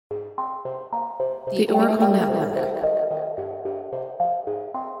The Oracle Network.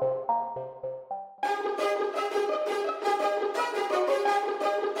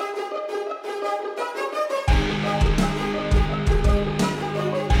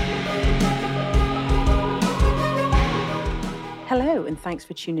 Hello, and thanks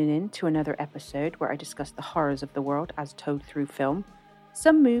for tuning in to another episode where I discuss the horrors of the world as told through film.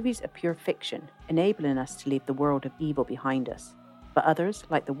 Some movies are pure fiction, enabling us to leave the world of evil behind us, but others,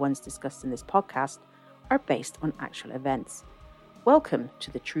 like the ones discussed in this podcast, are based on actual events. Welcome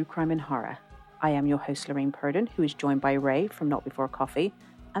to the True Crime and Horror. I am your host Lorraine Purdon, who is joined by Ray from Not Before Coffee,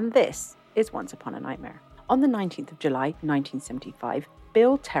 and this is Once Upon a Nightmare. On the 19th of July 1975,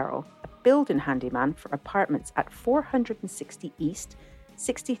 Bill Terrell, a building handyman for apartments at 460 East,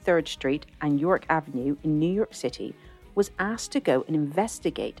 63rd Street and York Avenue in New York City, was asked to go and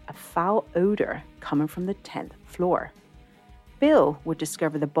investigate a foul odour coming from the 10th floor. Bill would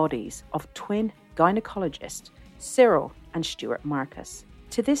discover the bodies of twin gynecologists Cyril and Stuart Marcus.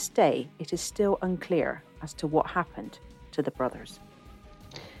 To this day, it is still unclear as to what happened to the brothers.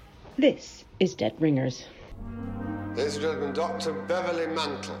 This is Dead Ringers. Ladies and gentlemen, Dr. Beverly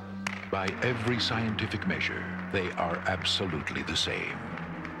Mantle. By every scientific measure, they are absolutely the same.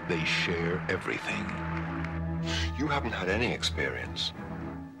 They share everything. You haven't had any experience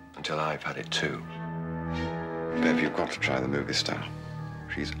until I've had it too. Bev, you've got to try the movie star.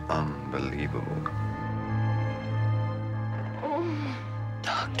 She's unbelievable.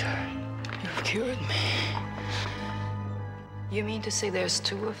 Doctor, you've cured me. You mean to say there's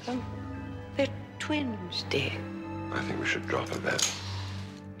two of them? They're twins, dear. I think we should drop her, Bev.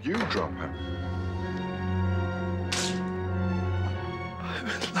 You drop her. I'm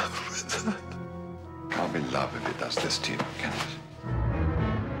in love with her. Can't be love if it does this to you, can it?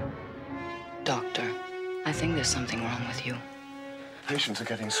 Doctor, I think there's something wrong with you. Patients are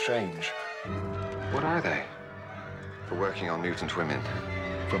getting strange. What are they? For working on mutant women.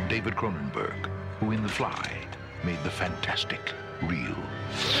 From David Cronenberg, who in The Fly made the fantastic real.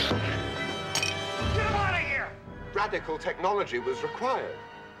 Get him out of here! Radical technology was required.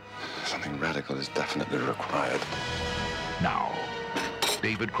 Something radical is definitely required. Now,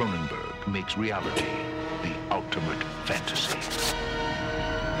 David Cronenberg makes reality the ultimate fantasy.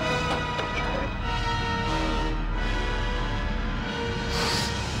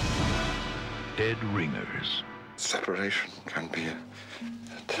 Dead Ringers. Separation can be a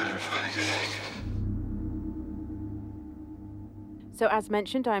terrifying thing. So as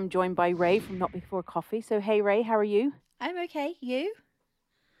mentioned, I'm joined by Ray from Not Before Coffee. So hey Ray, how are you? I'm okay. You?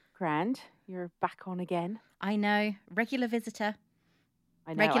 Grand. You're back on again. I know. Regular visitor.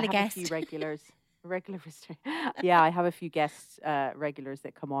 I know. Regular I have guest. a few regulars. Regular visitor. Yeah, I have a few guests, regulars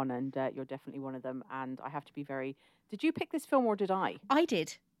that come on, and you're definitely one of them. And I have to be very... Did you pick this film or did I? I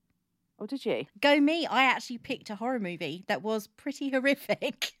did. Oh, did you? Go me. I actually picked a horror movie that was pretty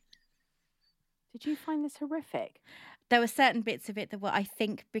horrific. Did you find this horrific? There were certain bits of it that were, I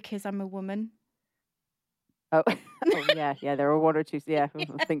think, because I'm a woman. Oh, oh yeah. There were one or two. Yeah,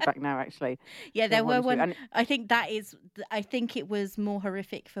 I think back now, actually. Yeah, there were one. And I think that is. I think it was more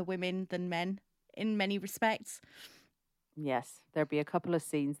horrific for women than men in many respects. yes, there'll be a couple of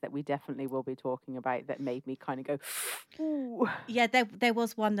scenes that we definitely will be talking about that made me kind of go, ooh. Yeah, there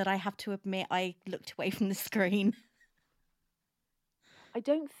was one that I have to admit I looked away from the screen. I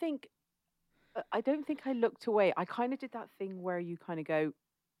don't think I looked away. I kind of did that thing where you kind of go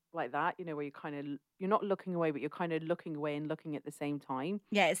like that, you know, where you're not looking away, but you're kind of looking away and looking at the same time.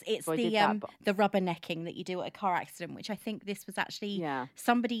 Yeah, it's So I did that, but- the rubbernecking that you do at a car accident, which I think this was actually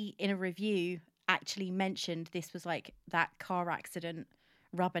somebody in a review actually mentioned this was like that car accident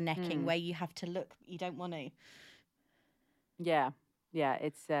rubbernecking where you have to look, you don't want to. Yeah,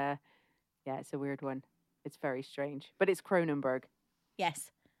 it's a weird one. It's very strange, but it's Cronenberg.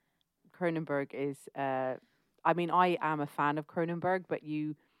 Yes. Cronenberg is, I mean, I am a fan of Cronenberg, but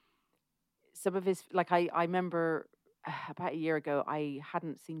some of his, like, I remember about a year ago, I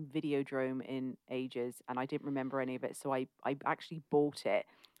hadn't seen Videodrome in ages, and I didn't remember any of it, so I actually bought it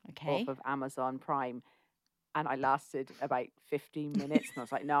off of Amazon Prime, and I lasted about 15 minutes, and I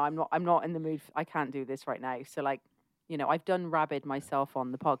was like, no, I'm not in the mood, I can't do this right now. So, like, you know, I've done Rabid myself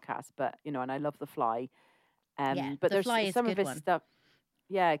on the podcast, but, you know, and I love The Fly. But The Fly is some a of good his one. stuff.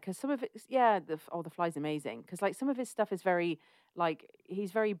 Yeah, because some of it, The Fly's amazing. Because like some of his stuff is very, like,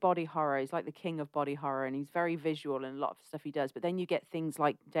 he's very body horror. He's like the king of body horror, and he's very visual in a lot of stuff he does. But then you get things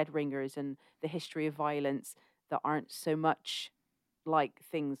like Dead Ringers and the history of violence that aren't so much like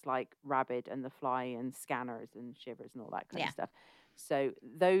things like Rabid and The Fly and Scanners and Shivers and all that kind of stuff. So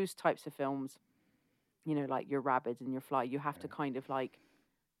those types of films, you know, like your Rabbits and your Fly, you have to kind of like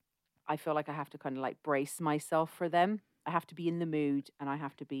I feel like I have to kind of like brace myself for them. I have to be in the mood and I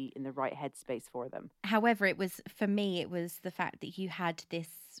have to be in the right headspace for them. However, it was for me, it was the fact that you had this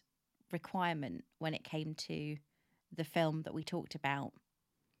requirement when it came to the film that we talked about.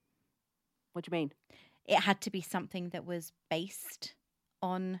 What do you mean? It had to be something that was based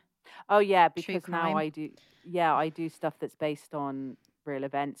on. Oh yeah, true because crime. now I do. Yeah, I do stuff that's based on real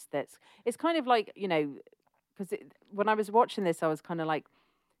events. It's kind of like, you know, because when I was watching this, I was kind of like,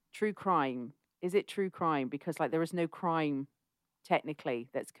 true crime. Is it true crime? Because like there is no crime technically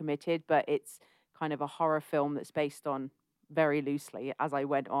that's committed, but it's kind of a horror film that's based on, very loosely as I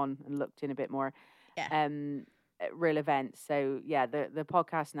went on and looked in a bit more, Yeah. real events. So yeah, the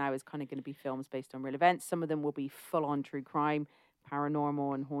podcast now is kind of going to be films based on real events. Some of them will be full on true crime,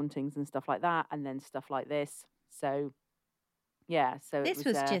 paranormal and hauntings and stuff like that, and then stuff like this. So yeah, so This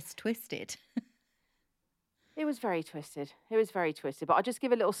was just twisted. it was very twisted. It was very twisted. But I'll just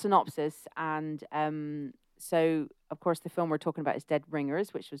give a little synopsis. And so, of course, the film we're talking about is Dead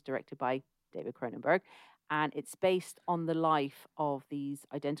Ringers, which was directed by David Cronenberg. And it's based on the life of these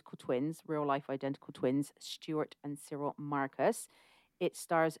identical twins, real life identical twins, Stuart and Cyril Marcus. It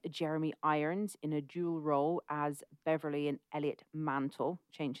stars Jeremy Irons in a dual role as Beverly and Elliot Mantle,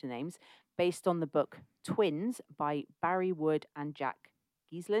 change the names, based on the book Twins by Barry Wood and Jack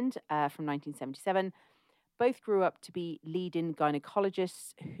Giesland from 1977. Both grew up to be leading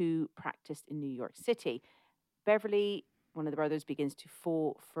gynecologists who practiced in New York City. Beverly, one of the brothers, begins to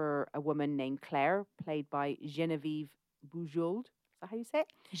fall for a woman named Claire, played by Genevieve Bujold. Is that how you say it?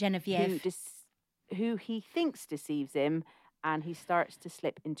 Genevieve. Who he thinks deceives him, and he starts to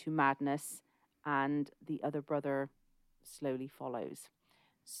slip into madness, and the other brother slowly follows.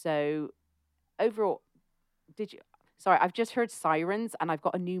 So, overall, Sorry, I've just heard sirens and I've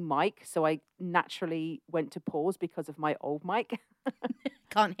got a new mic, so I naturally went to pause because of my old mic.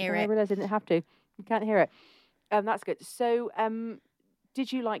 Can't hear it. I realised I didn't have to. You can't hear it. That's good. So,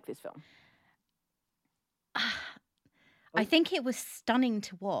 did you like this film? I think it was stunning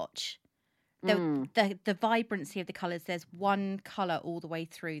to watch. The vibrancy of the colours. There's one colour all the way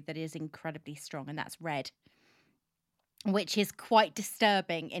through that is incredibly strong, and that's red, which is quite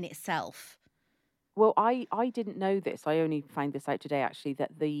disturbing in itself. Well, I didn't know this. I only found this out today, actually,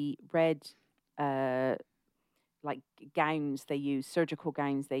 that the red, like gowns they use, surgical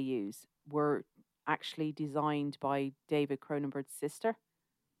gowns they use, were actually designed by David Cronenberg's sister.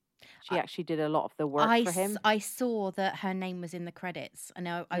 She actually did a lot of the work for him. I saw that her name was in the credits. I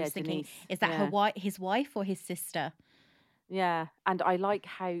know. I was thinking, Denise. is that his wife or his sister? Yeah, and I like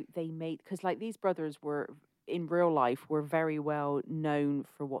how they made, because like these brothers were in real life were very well known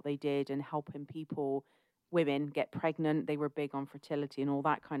for what they did and helping people, women get pregnant. They were big on fertility and all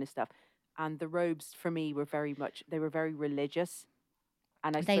that kind of stuff. And the robes for me were they were very religious.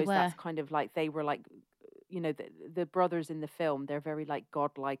 And I suppose that's kind of like, they were like, you know, the brothers in the film, they're very like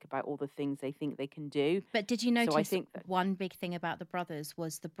godlike about all the things they think they can do. But did you notice, so I think one big thing about the brothers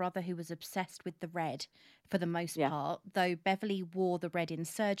was the brother who was obsessed with the red for the most part, though Beverly wore the red in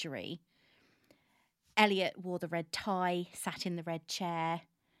surgery. Elliot wore the red tie, sat in the red chair,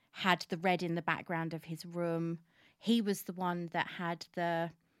 had the red in the background of his room. He was the one that had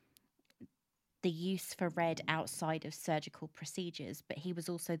the use for red outside of surgical procedures, but he was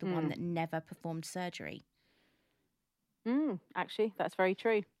also the one that never performed surgery. Actually, that's very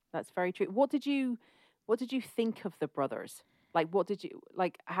true. That's very true. What did you think of the brothers? Like, what did you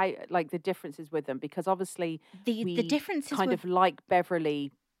like? How, like, the differences with them? Because obviously the differences kind of like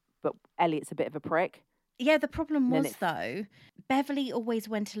Beverly, but Elliot's a bit of a prick. Yeah, the problem was, though, Beverly always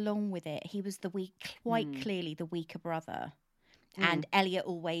went along with it. He was quite clearly the weaker brother. And Elliot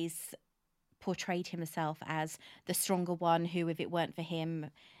always portrayed himself as the stronger one who, if it weren't for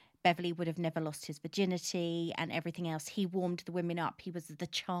him, Beverly would have never lost his virginity and everything else. He warmed the women up. He was the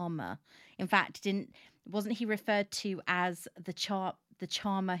charmer. In fact, wasn't he referred to as the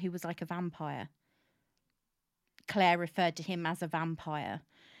charmer who was like a vampire? Claire referred to him as a vampire.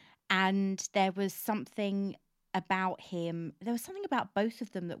 And there was something about him. There was something about both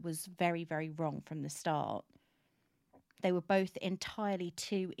of them that was very, very wrong from the start. They were both entirely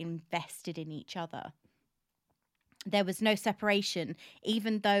too invested in each other. There was no separation,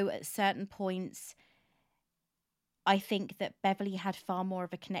 even though at certain points, I think that Beverly had far more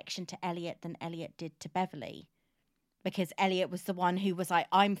of a connection to Elliot than Elliot did to Beverly. Because Elliot was the one who was like,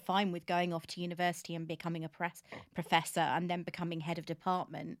 I'm fine with going off to university and becoming a professor and then becoming head of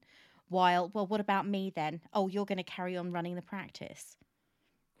department. Well, what about me then? Oh, you're going to carry on running the practice.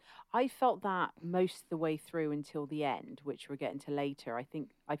 I felt that most of the way through until the end, which we're getting to later. I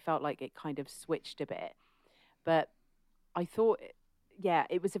think I felt like it kind of switched a bit. But I thought, yeah,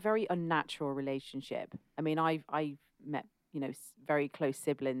 it was a very unnatural relationship. I mean, I've met, very close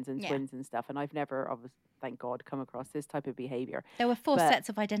siblings and twins and stuff, and I've never, obviously, thank God, come across this type of behavior. There were 4 sets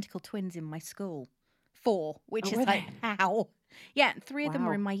of identical twins in my school. 4, which is like, they? how? Yeah, 3 of them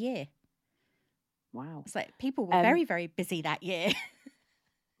were in my year. Wow. It's like people were very, very busy that year.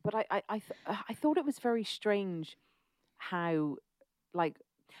 But I thought it was very strange how, like,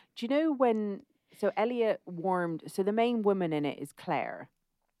 do you know when, so Elliot warmed, so the main woman in it is Claire,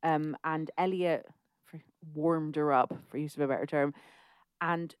 and Elliot warmed her up, for use of a better term,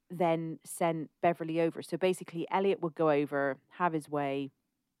 and then sent Beverly over. So basically Elliot would go over, have his way.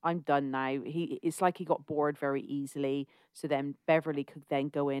 I'm done now. It's like he got bored very easily. So then Beverly could then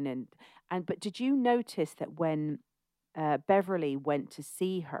go in but did you notice that when Beverly went to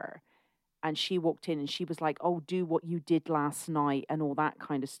see her and she walked in and she was like, oh, do what you did last night and all that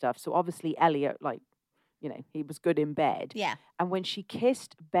kind of stuff. So obviously Elliot, like, he was good in bed. Yeah. And when she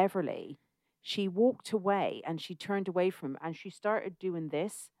kissed Beverly, she walked away and she turned away from him and she started doing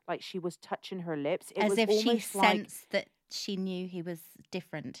this, like she was touching her lips. As if she sensed that she knew he was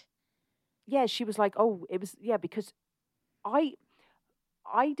different. Yeah, she was like, oh, it was, yeah, because I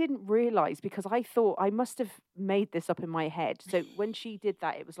didn't realize, because I thought I must have made this up in my head. So when she did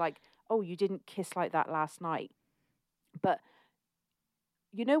that, it was like, oh, you didn't kiss like that last night. But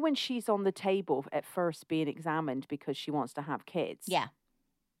when she's on the table at first being examined because she wants to have kids. Yeah.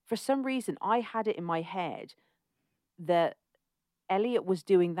 For some reason, I had it in my head that Elliot was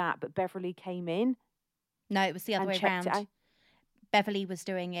doing that, but Beverly came in. No, it was the other way around. Beverly was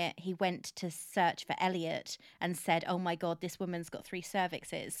doing it. He went to search for Elliot and said, oh my God, this woman's got 3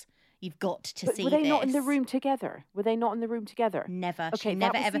 cervixes. You've got to see this. Were they not in the room together? Never. Okay,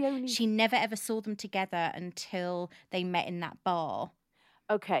 she never ever saw them together until they met in that bar.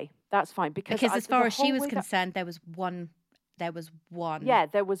 Okay, that's fine. Because as far as she was concerned, there was one. Yeah,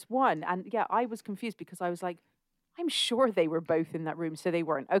 there was one. And yeah, I was confused because I was like, I'm sure they were both in that room. So they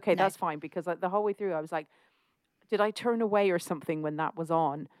weren't. Okay, no. That's fine. Because the whole way through, I was like, did I turn away or something when that was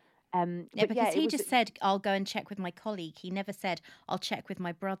on? Because he just said, I'll go and check with my colleague. He never said, I'll check with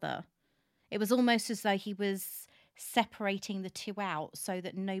my brother. It was almost as though he was separating the 2 out so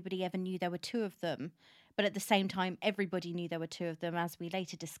that nobody ever knew there were 2 of them. But at the same time, everybody knew there were 2 of them, as we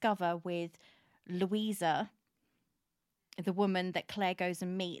later discover with Louisa, the woman that Claire goes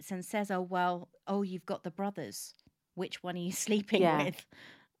and meets and says, you've got the brothers. Which one are you sleeping with?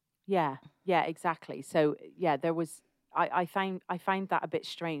 Yeah, exactly. So yeah, there was. I find that a bit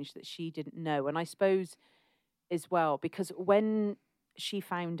strange that she didn't know, and I suppose as well because when she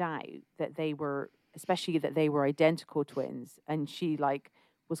found out that they were, especially that they were identical twins, and she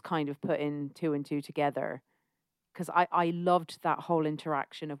was kind of putting 2 and 2 together, because I loved that whole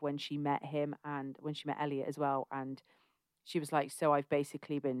interaction of when she met him and when she met Elliot as well, and she was like, "So I've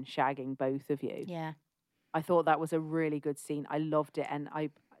basically been shagging both of you." Yeah, I thought that was a really good scene. I loved it, and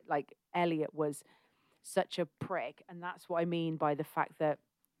Elliot was such a prick, and that's what I mean by the fact that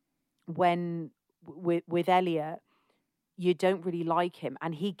when with Elliot, you don't really like him,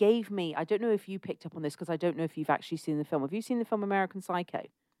 and he gave me. I don't know if you picked up on this because I don't know if you've actually seen the film. Have you seen the film American Psycho?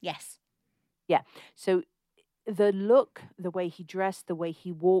 Yes. Yeah. So the look, the way he dressed, the way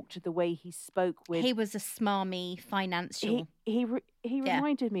he walked, the way he spoke with. He was a smarmy financial. He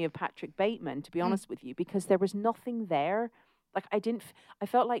reminded me of Patrick Bateman, to be honest with you, because there was nothing there. Like I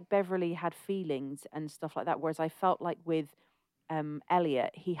felt like Beverly had feelings and stuff like that, whereas I felt like with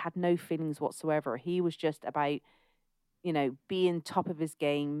Elliot, he had no feelings whatsoever. He was just about, being top of his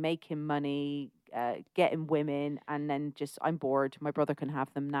game, making money, getting women, and then just, I'm bored, my brother can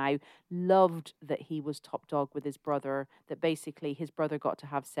have them now. Loved that he was top dog with his brother, that basically his brother got to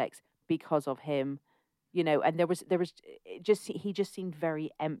have sex because of him. And he just seemed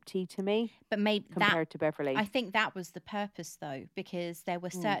very empty to me. But maybe compared to Beverly, I think that was the purpose, though, because there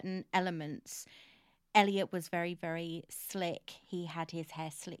were certain elements. Elliot was very, very slick. He had his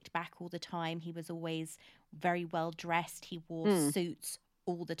hair slicked back all the time. He was always very well dressed. He wore suits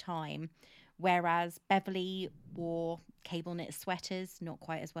all the time, whereas Beverly wore cable knit sweaters, not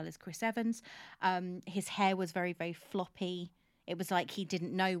quite as well as Chris Evans. His hair was very, very floppy. It was like he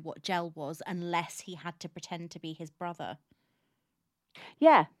didn't know what gel was unless he had to pretend to be his brother.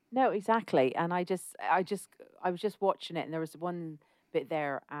 Yeah, no, exactly. And I was just watching it, and there was one bit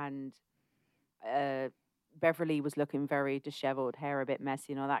there, and Beverly was looking very disheveled, hair a bit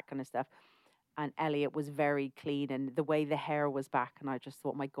messy, and all that kind of stuff. And Elliot was very clean, and the way the hair was back, and I just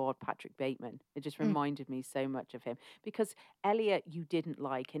thought, my God, Patrick Bateman. It just reminded me so much of him. Because Elliot you didn't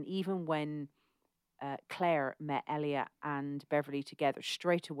like, and even when Claire met Elliot and Beverly together,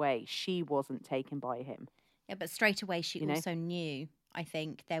 straight away she wasn't taken by him. Yeah, but straight away she also knew I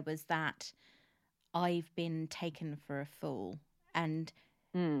think there was that I've been taken for a fool, and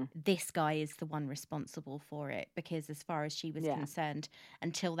this guy is the one responsible for it, because as far as she was concerned,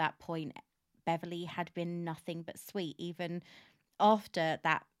 until that point, Beverly had been nothing but sweet, even after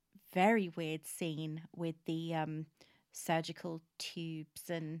that very weird scene with the surgical tubes.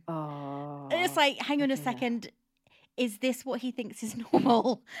 And it's like, hang on a second, is this what he thinks is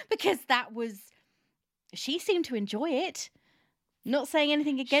normal? Because she seemed to enjoy it. Not saying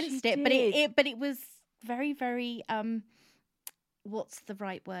anything against it, but it was very, very what's the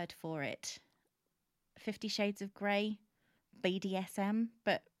right word for it? 50 Shades of Grey, BDSM,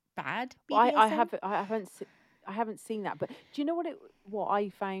 but bad BDSM. Well, I haven't seen that, but do you know what I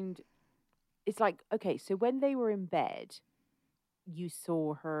found? It's like, okay, so when they were in bed, you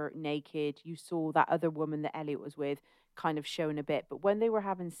saw her naked, you saw that other woman that Elliot was with kind of shown a bit, but when they were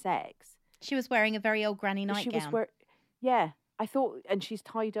having sex, she was wearing a very old granny nightgown. I thought, and she's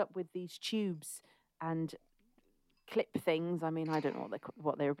tied up with these tubes and clip things. I mean, I don't know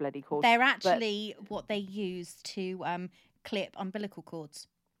what they're bloody called. They're actually what they use to clip umbilical cords,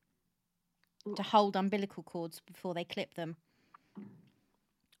 to hold umbilical cords before they clip them.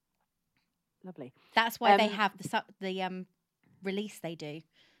 Lovely. That's why they have the release they do.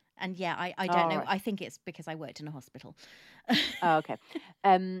 And yeah, I don't know. Right. I think it's because I worked in a hospital. Oh, okay.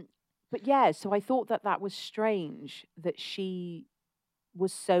 But yeah, so I thought that was strange that she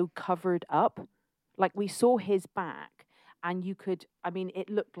was so covered up. Like, we saw his back, and it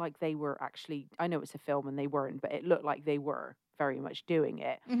looked like they were actually, I know it's a film and they weren't, but it looked like they were very much doing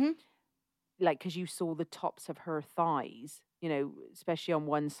it. Mm-hmm. Like, because you saw the tops of her thighs, especially on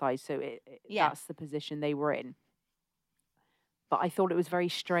one side. So that's the position they were in. But I thought it was very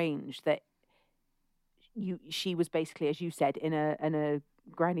strange that she was basically, as you said, in a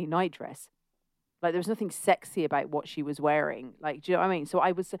granny nightdress. Like, there was nothing sexy about what she was wearing. Like, do you know what I mean? So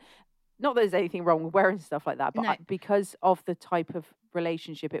I was, not that there's anything wrong with wearing stuff like that, but because of the type of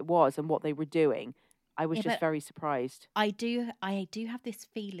relationship it was and what they were doing, I was just very surprised. I do have this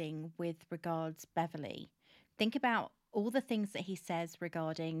feeling with regards Beverly. Think about all the things that he says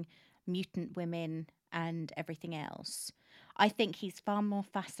regarding mutant women and everything else. I think he's far more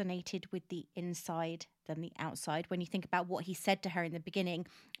fascinated with the inside than the outside. When you think about what he said to her in the beginning,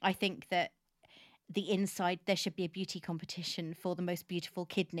 I think that the inside, there should be a beauty competition for the most beautiful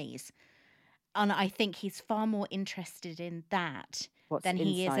kidneys. And I think he's far more interested in that than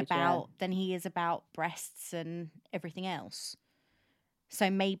he is about breasts and everything else. So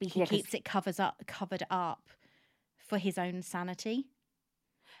maybe he keeps it covered up for his own sanity.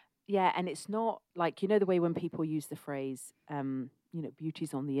 Yeah, and it's not like, the way when people use the phrase,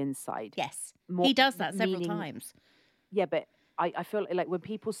 beauty's on the inside. Yes, he does that several times. Yeah, but I feel like when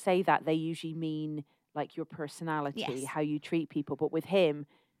people say that, they usually mean like your personality, how you treat people. But with him,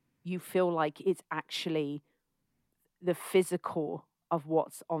 you feel like it's actually the physical of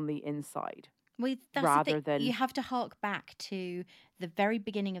what's on the inside. Well, that's the thing. You have to hark back to the very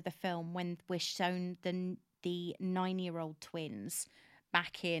beginning of the film when we're shown the 9-year-old twins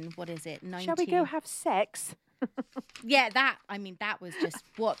back in, what is it, 19... Shall we go have sex? Yeah, that was just,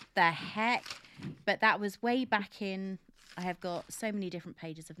 what the heck? But that was way back in, I have got so many different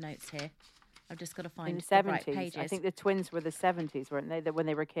pages of notes here. I've just got to find the right pages. I think the twins were the 70s, weren't they, when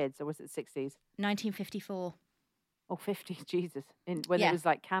they were kids, or was it 60s? 1954. Oh, 50s, Jesus. It was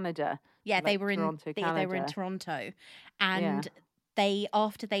like Canada. Yeah, like they were Toronto, Canada. They were in Toronto. And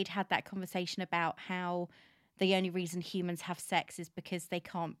after they'd had that conversation about how the only reason humans have sex is because they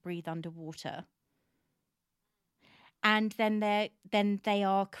can't breathe underwater. And then they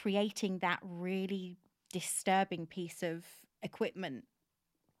are creating that really disturbing piece of equipment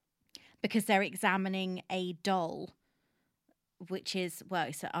because they're examining a doll, which is,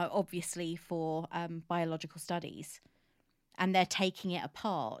 it's obviously for biological studies, and they're taking it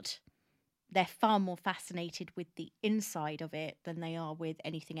apart. They're far more fascinated with the inside of it than they are with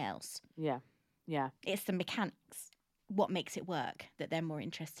anything else. Yeah. Yeah. It's the mechanics, what makes it work, that they're more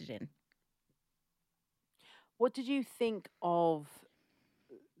interested in. What did you think of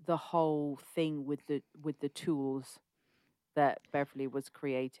the whole thing with the tools that Beverly was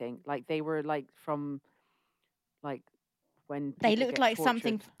creating? Like, they were like from like when they looked like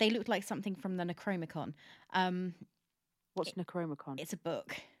something. They looked like something from the Necronomicon. What's Necronomicon? It's a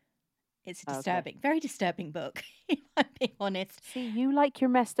book. It's a disturbing, very disturbing book, if I'm being honest. See, you like your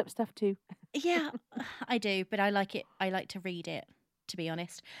messed up stuff too. Yeah, I do, but I like it. I like to read it, to be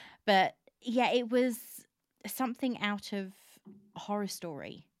honest. But yeah, it was something out of a horror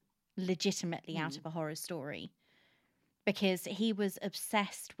story, legitimately out of a horror story, because he was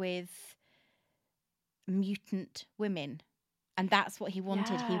obsessed with mutant women And that's what he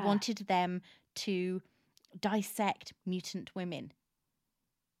wanted. Yeah. He wanted them to dissect mutant women.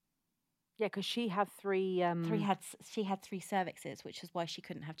 Yeah, because she had three... She had 3 cervixes, which is why she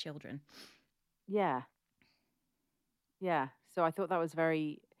couldn't have children. Yeah. Yeah. So I thought that was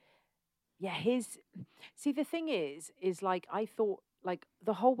very... Yeah, See, the thing is like, I thought, like,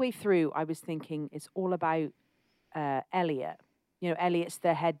 the whole way through, I was thinking it's all about Elliot. You know, Elliot's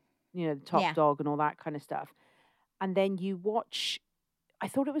the head, you know, the top dog and all that kind of stuff. And then you watch... I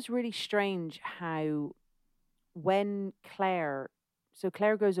thought it was really strange how when Claire... So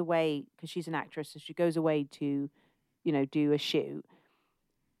Claire goes away, because she's an actress, so she goes away to, you know, do a shoot.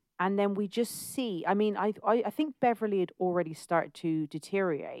 And then we just see... I mean, I think Beverly had already started to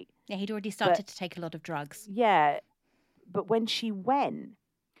deteriorate. Yeah, he'd already started to take a lot of drugs. Yeah, but when she went,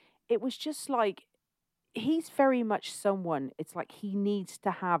 it was just like... He's very much someone... It's like he needs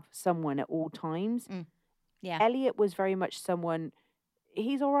to have someone at all times. Yeah. Elliot was very much someone...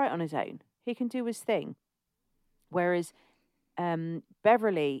 He's all right on his own. He can do his thing. Whereas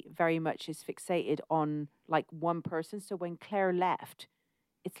Beverly very much is fixated on, like, one person. So when Claire left,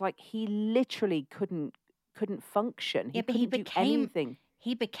 it's like he literally couldn't function. Yeah, but he became do anything.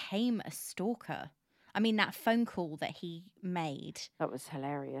 He became a stalker. I mean, that phone call that he made. That was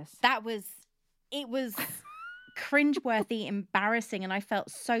hilarious. It was cringeworthy, embarrassing, and I felt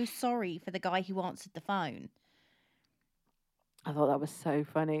so sorry for the guy who answered the phone. I thought that was so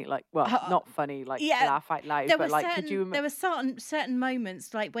funny. Like, well, not funny, like, laugh out loud, but like, could you... There were certain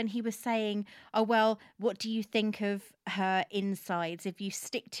moments, like when he was saying, oh, well, what do you think of her insides? If you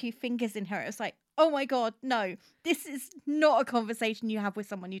stick 2 fingers in her, it's like, oh my God, no, this is not a conversation you have with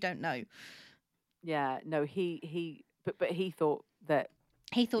someone you don't know. Yeah, no, but he thought that...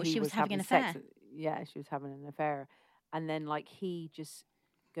 He thought she was having an affair. Yeah, she was having an affair. And then, like, he just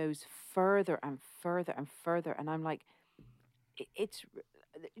goes further and further and further. And I'm like... It's, do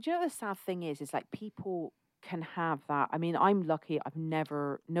you know, the sad thing is like, people can have that. I mean, I'm lucky.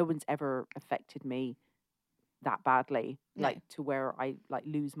 No one's ever affected me that badly, like, to where I, like,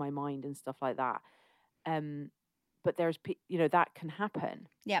 lose my mind and stuff like that. But there's, you know, that can happen.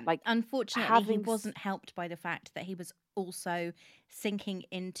 Yeah. Like, unfortunately, he wasn't helped by the fact that he was also sinking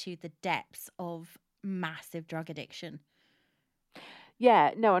into the depths of massive drug addiction.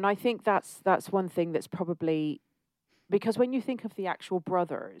 Yeah, no. And I think that's one thing that's probably... Because when you think of the actual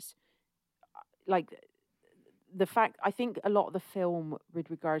brothers, like, the fact, I think a lot of the film with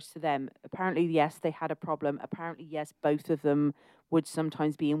regards to them, apparently, yes, they had a problem. Apparently, yes, both of them would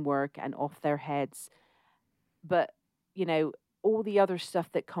sometimes be in work and off their heads. But, you know, all the other stuff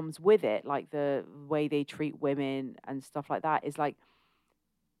that comes with it, like the way they treat women and stuff like that, is like,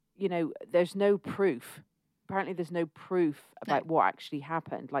 you know, there's no proof. Apparently, there's no proof about what actually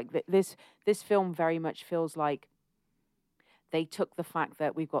happened. Like, this film very much feels like they took the fact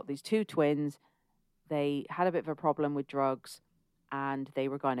that we've got these 2 twins, they had a bit of a problem with drugs, and they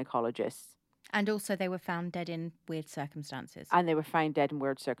were gynecologists. And also they were found dead in weird circumstances.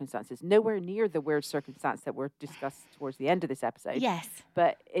 Nowhere near the weird circumstance that were discussed towards the end of this episode. Yes.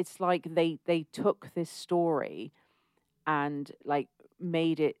 But it's like they took this story and, like,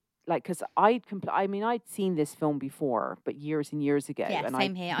 made it... Like, because I'd seen this film before, but years and years ago. Yeah, and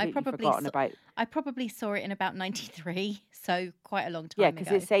same here. I probably saw it in about 93, so quite a long time ago. Yeah,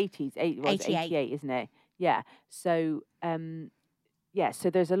 because it's 88, isn't it? Yeah. So, so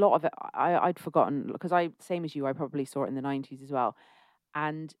there's a lot of it. I'd forgotten, because same as you, I probably saw it in the 90s as well.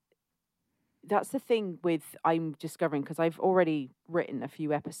 And that's the thing with... I'm discovering, because I've already written a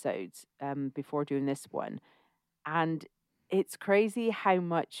few episodes before doing this one, and it's crazy how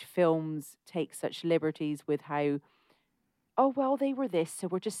much films take such liberties with how, oh, well, they were this, so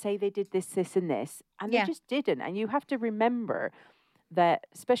we'll just say they did this, this, and this. And they just didn't. And you have to remember that,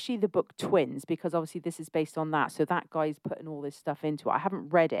 especially the book Twins, because obviously this is based on that. So that guy's putting all this stuff into it. I haven't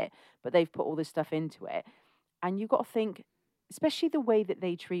read it, but they've put all this stuff into it. And you've got to think, especially the way that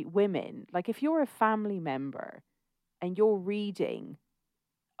they treat women. Like, if you're a family member and you're reading...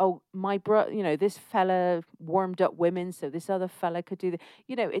 oh, my you know, this fella warmed up women, so this other fella could do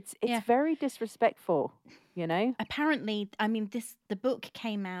you know, it's very disrespectful, you know? Apparently, I mean, the book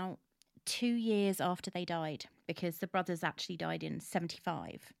came out 2 years after they died, because the brothers actually died in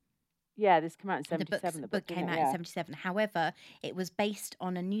 75. Yeah, this came out in 77. The book came out in 77. However, it was based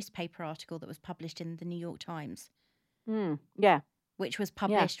on a newspaper article that was published in the New York Times. Yeah. Which was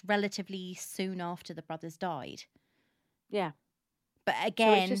published relatively soon after the brothers died. Yeah. But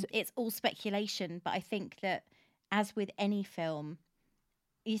again, it's all speculation. But I think that, as with any film,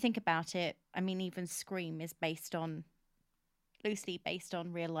 you think about it, I mean, even Scream is loosely based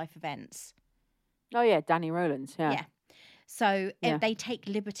on real life events. Oh, yeah, Danny Rowlands, yeah. So if they take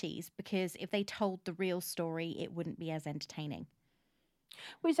liberties, because if they told the real story, it wouldn't be as entertaining.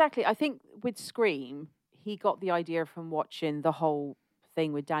 Well, exactly. I think with Scream, he got the idea from watching the whole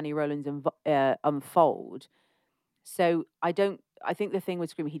thing with Danny Rowlands unfold. So I think the thing with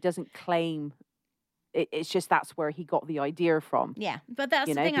Scream, he doesn't claim. It's just that's where he got the idea from. Yeah, but that's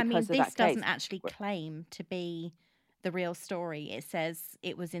the thing. I mean, this doesn't actually claim to be the real story. It says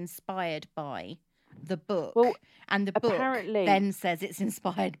it was inspired by the book, and the book then says it's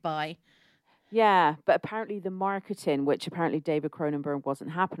inspired by. Yeah, but apparently the marketing, which apparently David Cronenberg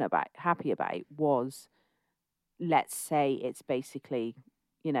wasn't happy about, was, let's say it's basically,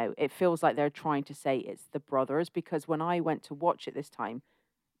 it feels like they're trying to say it's the brothers, because when I went to watch it this time,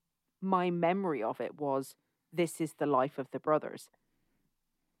 my memory of it was, this is the life of the brothers,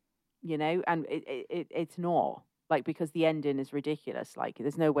 and it's not, like, because the ending is ridiculous. Like,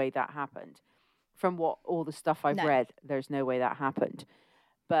 there's no way that happened. From all the stuff I've read, there's no way that happened.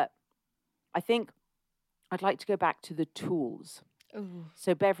 But I think I'd like to go back to the tools. Ooh.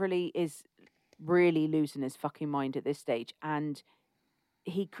 So Beverly is really losing his fucking mind at this stage. And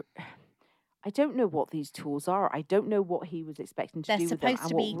I don't know what these tools are. I don't know what he was expecting to do with them.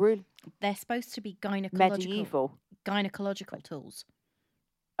 They're supposed to be medieval. Gynecological tools.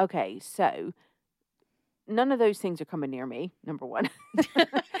 Okay, so none of those things are coming near me, number one.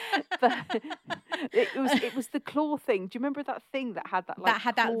 But it was the claw thing. Do you remember that thing that had that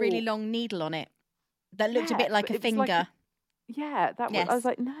that really long needle on it that looked a bit like a finger? I was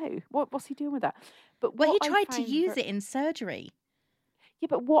like, no. What's he doing with that? But he tried to use it in surgery. Yeah,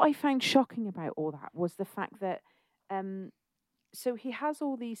 but what I found shocking about all that was the fact that so he has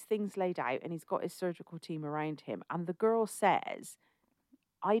all these things laid out and he's got his surgical team around him, and the girl says,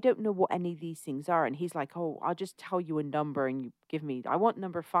 I don't know what any of these things are. And he's like, oh, I'll just tell you a number and you give me, I want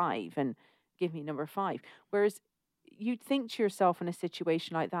number 5 and give me number 5. Whereas you'd think to yourself in a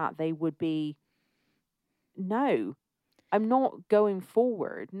situation like that, they would be, no, I'm not going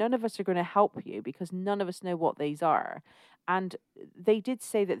forward. None of us are going to help you because none of us know what these are. And they did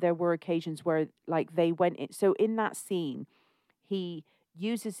say that there were occasions where, like, they went in. So in that scene, he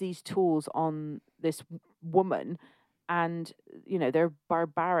uses these tools on this woman. And, they're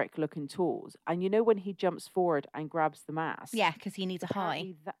barbaric looking tools. And when he jumps forward and grabs the mask. Yeah, because he needs a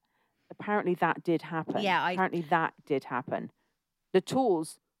high. Apparently that did happen. Yeah, apparently that did happen. The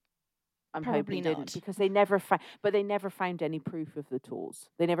tools, I'm probably hoping didn't, because they never found any proof of the tools.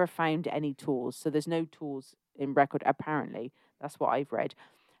 They never found any tools. So there's no tools in record, apparently. That's what I've read.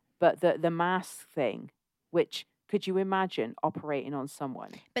 But the mask thing, which... Could you imagine operating on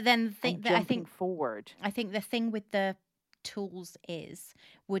someone? But then the thing that I think forward. I think the thing with the tools is,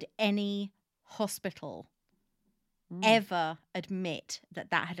 would any hospital ever admit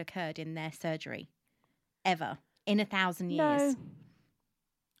that had occurred in their surgery? Ever in 1,000 years?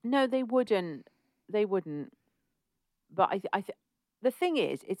 No, they wouldn't. They wouldn't. But the thing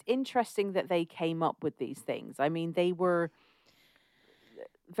is, it's interesting that they came up with these things. I mean, they were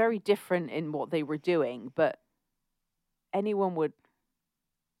very different in what they were doing, but anyone would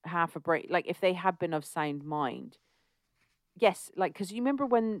have a break, like if they had been of sound mind. Yes, like, because you remember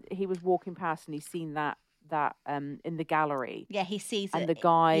when he was walking past and he's seen that in the gallery. Yeah, he sees and it. The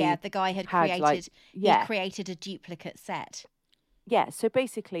guy had created. He created a duplicate set. Yeah, so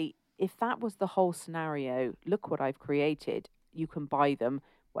basically, if that was the whole scenario, look what I've created. You can buy them,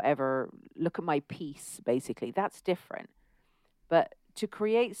 whatever. Look at my piece. Basically, that's different. But to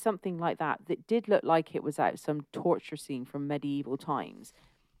create something like that did look like it was out of some torture scene from medieval times,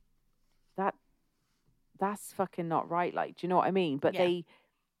 that's fucking not right. Like, do you know what I mean? But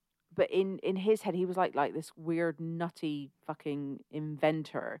in his head, he was like this weird nutty fucking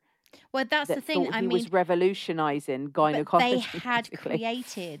inventor. Well, that's the thing. He was revolutionizing gynecology. They had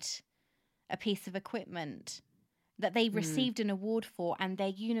created a piece of equipment that they received an award for, and their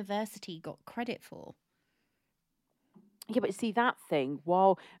university got credit for. Yeah, but see that thing,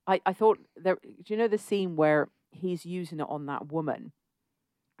 while I thought there, do you know the scene where he's using it on that woman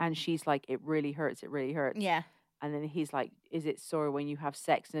and she's like, it really hurts. Yeah. And then he's like, is it sore when you have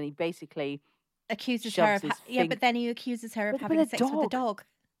sex? And he basically accuses her of but then he accuses her of having sex with a dog.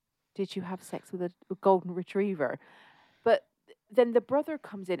 Did you have sex with a golden retriever? But then the brother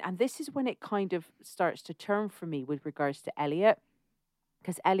comes in, and this is when it kind of starts to turn for me with regards to Elliot,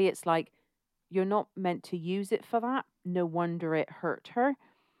 because Elliot's like, you're not meant to use it for that. No wonder it hurt her.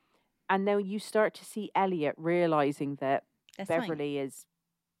 And now you start to see Elliot realizing that Beverly is,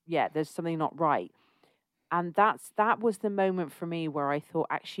 there's something not right. And that was the moment for me where I thought,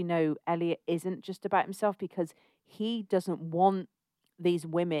 actually, no, Elliot isn't just about himself, because he doesn't want these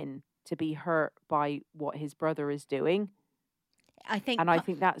women to be hurt by what his brother is doing. I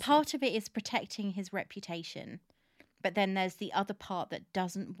think that's part of it is protecting his reputation. But then there's the other part that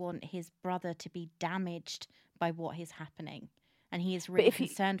doesn't want his brother to be damaged by what is happening. And he is really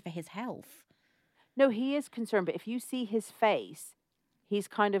concerned for his health. No, he is concerned. But if you see his face, he's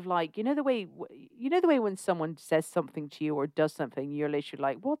kind of like, you know the way when someone says something to you or does something, you're literally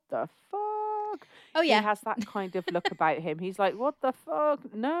like, what the fuck? Oh, yeah. He has that kind of look about him. He's like, what the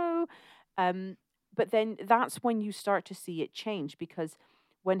fuck? No. But then that's when you start to see it change, because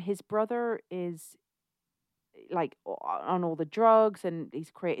when his brother is like on all the drugs and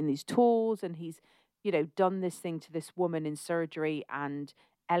he's creating these tools and he's, done this thing to this woman in surgery, and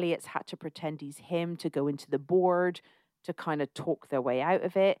Elliot's had to pretend he's him to go into the board to kind of talk their way out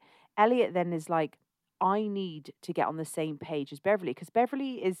of it. Elliot then is like, I need to get on the same page as Beverly, because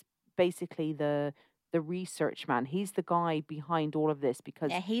Beverly is basically the research man. He's the guy behind all of this,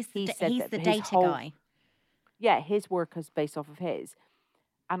 because he's the that data guy. Yeah, his work is based off of his.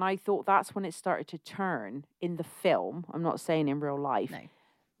 And I thought that's when it started to turn in the film. I'm not saying in real life. No.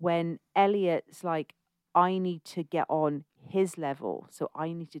 When Elliot's like, I need to get on his level. So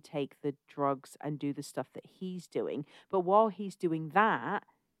I need to take the drugs and do the stuff that he's doing. But while he's doing that,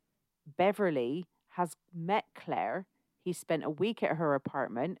 Beverly has met Claire. He spent a week at her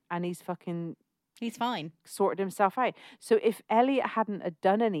apartment and he's fine. Sorted himself out. So if Elliot hadn't have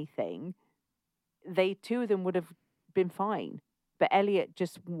done anything, they two of them would have been fine. But Elliot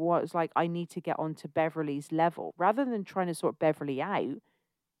just was like, I need to get onto Beverly's level. Rather than trying to sort Beverly out,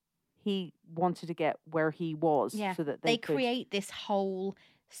 he wanted to get where he was. Yeah. So that they create this whole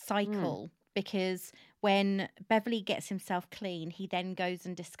cycle because when Beverly gets himself clean, he then goes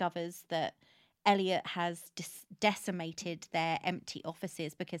and discovers that Elliot has decimated their empty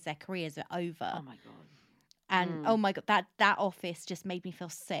offices because their careers are over. Oh, my God. And, oh, my God, that office just made me feel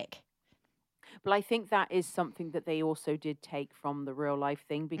sick. But I think that is something that they also did take from the real life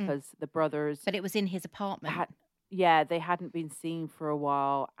thing, because the brothers... But it was in his apartment. They hadn't been seen for a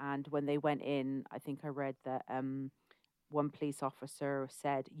while. And when they went in, I think I read that one police officer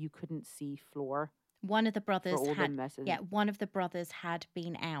said you couldn't see floor. One of the brothers one of the brothers had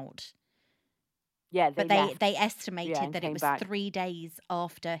been out. Yeah, they estimated that it was back 3 days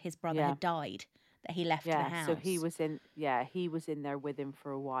after his brother had died that he left the house. So he was in there with him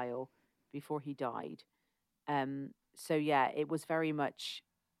for a while before he died. So yeah, it was very much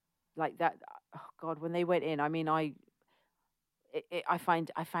like that. Oh God, when they went in, I mean, I find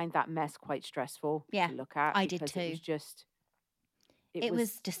that mess quite stressful to look at. I did too. It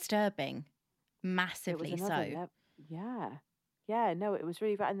was disturbing, massively so. Yeah, no, it was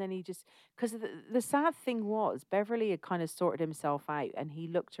really bad. And then he just, because the sad thing was, Beverly had kind of sorted himself out, and he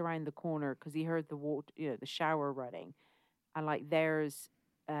looked around the corner because he heard the water, the shower running, and like there's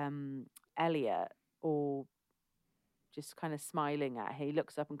Elliot all just kind of smiling at him. He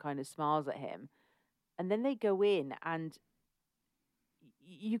looks up and kind of smiles at him, and then they go in, and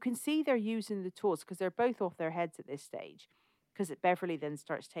you can see they're using the tools because they're both off their heads at this stage. Because Beverly then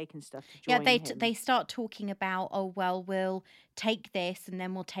starts taking stuff to join him. They start talking about, oh, well, we'll take this, and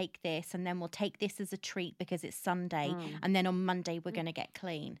then we'll take this, and then we'll take this as a treat because it's Sunday, and then on Monday we're going to get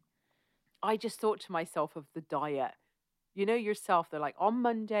clean. I just thought to myself of the diet. You know yourself, they're like, on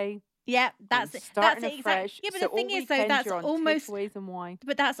Monday... Yeah, that's it. That's it, exactly. Yeah, but so the thing is, though, that's almost... and wine.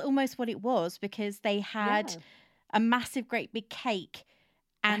 But that's almost what it was, because they had a massive, great big cake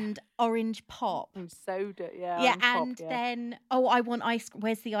and orange pop. And soda, then, oh, I want ice.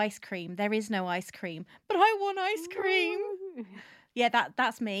 Where's the ice cream? There is no ice cream. But I want ice cream. Yeah,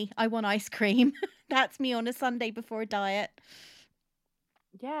 that's me. I want ice cream. That's me on a Sunday before a diet.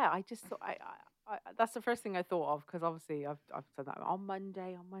 Yeah, I just thought... I that's the first thing I thought of, because obviously I've said that on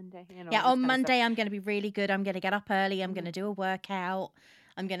Monday. You know, yeah, on Monday I'm going to be really good. I'm going to get up early. I'm going to do a workout.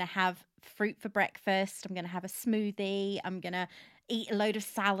 I'm going to have fruit for breakfast. I'm going to have a smoothie. I'm going to eat a load of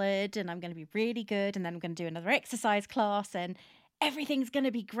salad, and I'm going to be really good. And then I'm going to do another exercise class, and everything's going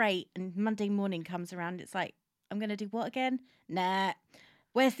to be great. And Monday morning comes around. It's like, I'm going to do what again? Nah.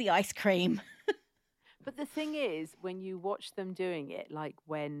 Where's the ice cream? But the thing is, when you watch them doing it, like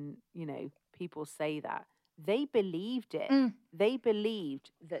when, people say that, they believed it. They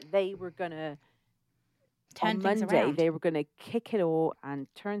believed that they were going to, on Monday, they were going to kick it all and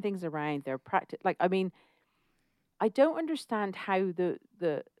turn things around. They're I don't understand how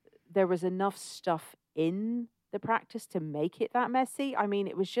there was enough stuff in the practice to make it that messy. I mean,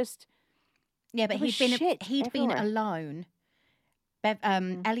 it was just... Yeah, but he'd been alone.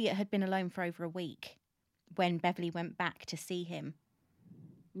 Elliot had been alone for over a week when Beverly went back to see him.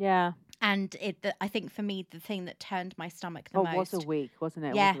 Yeah. And I think for me, the thing that turned my stomach the most... Oh, it was a week, wasn't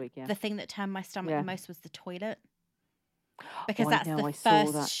it? Yeah, it was a week, the thing that turned my stomach the most was the toilet. because that's the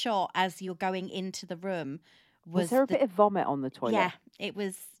first shot as you're going into the room. Was there a bit of vomit on the toilet? Yeah, it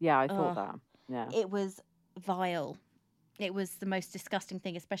was. Yeah, I thought that. Yeah, it was vile. It was the most disgusting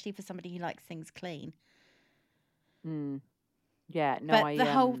thing, especially for somebody who likes things clean. Yeah, no,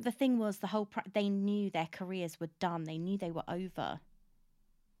 but the thing was, they knew their careers were done. They knew they were over.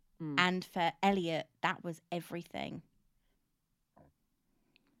 And for Elliot, that was everything.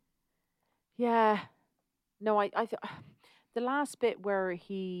 Yeah, no, the last bit where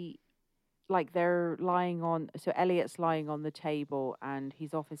they're lying on, so Elliot's lying on the table and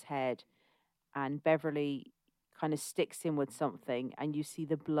he's off his head, and Beverly kind of sticks him with something, and you see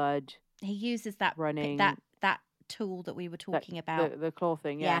the blood. He uses that running that tool that we were talking about, the claw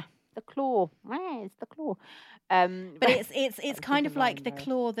thing. Yeah. The claw. It's the claw. But it's kind of like the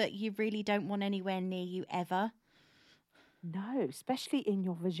claw that you really don't want anywhere near you ever. No, especially in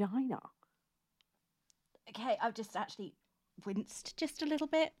your vagina. Okay, I've just actually winced just a little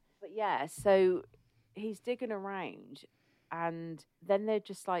bit. But yeah, so he's digging around, and then they're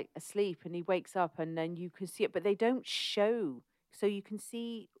just like asleep, and he wakes up, and then you can see it, but they don't show. So you can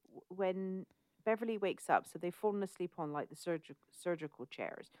see when Beverly wakes up, so they've fallen asleep on like the surgical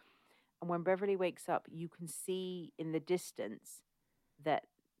chairs. And when Beverly wakes up, you can see in the distance that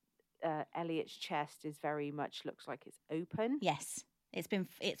Elliot's chest is very much looks like it's open. Yes, it's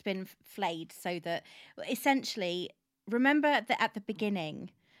been flayed so that essentially, remember that at the beginning,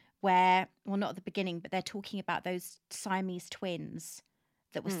 not at the beginning, but they're talking about those Siamese twins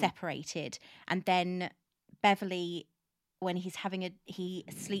that were separated, and then Beverly, when he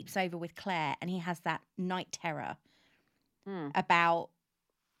sleeps over with Claire, and he has that night terror about.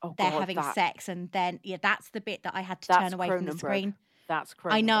 They're having sex, and then that's the bit that I had to turn away from the screen. That's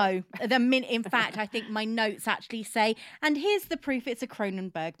Cronenberg. I know. In fact, I think my notes actually say, and here's the proof it's a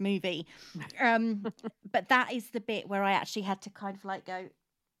Cronenberg movie. But that is the bit where I actually had to kind of like go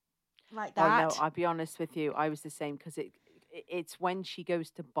like that. Oh, no, I'll be honest with you. I was the same, because it's when she goes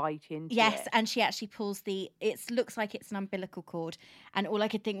to bite into it. Yes, and she actually pulls it looks like it's an umbilical cord, and all I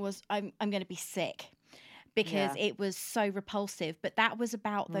could think was, I'm going to be sick. Because it was so repulsive. But that was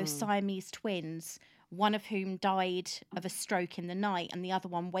about those Siamese twins, one of whom died of a stroke in the night, and the other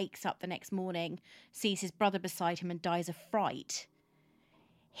one wakes up the next morning, sees his brother beside him, and dies of fright.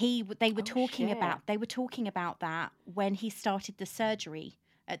 They were talking about that when he started the surgery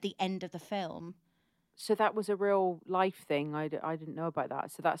at the end of the film. So that was a real life thing. I didn't know about that.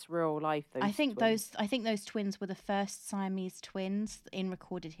 So that's real life. I think those twins were the first Siamese twins in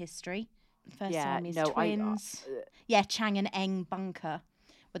recorded history. First Siamese twins. Chang and Eng Bunker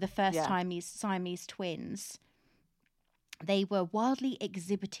were the first Siamese twins. They were wildly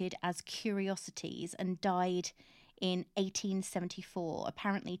exhibited as curiosities and died in 1874.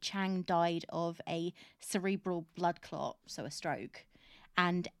 Apparently, Chang died of a cerebral blood clot, so a stroke,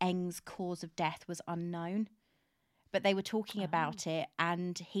 and Eng's cause of death was unknown. But they were talking about it,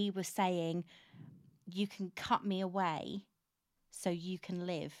 and he was saying, you can cut me away so you can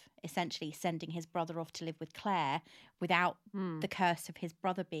live, essentially sending his brother off to live with Claire without the curse of his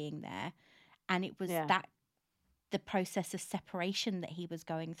brother being there. And it was the process of separation that he was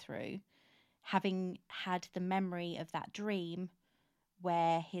going through, having had the memory of that dream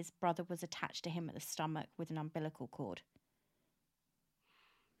where his brother was attached to him at the stomach with an umbilical cord.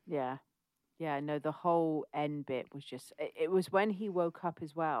 Yeah. Yeah, no, the whole end bit was just, it was when he woke up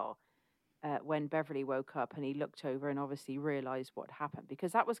as well. When Beverly woke up and he looked over and obviously realised what happened,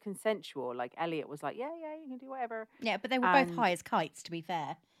 because that was consensual. Like, Elliot was like, yeah, you can do whatever. Yeah, but they were both high as kites, to be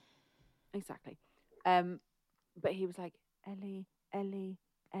fair. Exactly. But he was like, Ellie.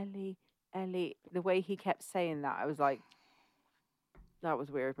 The way he kept saying that, I was like, that was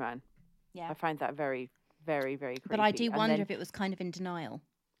weird, man. Yeah. I find that very, very, very creepy. But I do wonder if it was kind of in denial.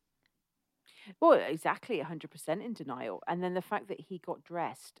 Well, exactly, 100% in denial. And then the fact that he got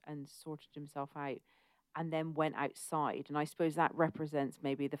dressed and sorted himself out and then went outside. And I suppose that represents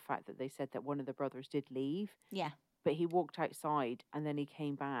maybe the fact that they said that one of the brothers did leave. Yeah. But he walked outside and then he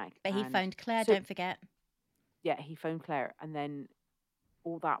came back. But he phoned Claire, don't forget. Yeah, he phoned Claire. And then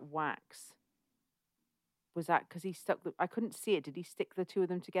all that wax, was that because he stuck I couldn't see it. Did he stick the two of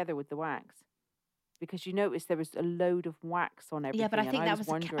them together with the wax? Because you noticed there was a load of wax on everything. Yeah, but I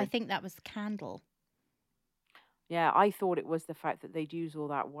think that was the candle. Yeah, I thought it was the fact that they'd use all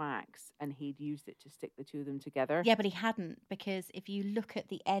that wax and he'd used it to stick the two of them together. Yeah, but he hadn't, because if you look at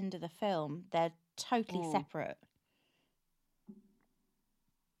the end of the film, they're totally separate.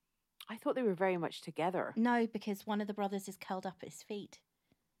 I thought they were very much together. No, because one of the brothers is curled up at his feet.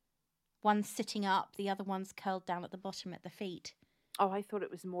 One's sitting up, the other one's curled down at the bottom at the feet. Oh, I thought it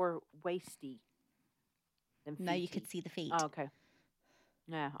was more waisty. No, you could see the feet. Oh, okay.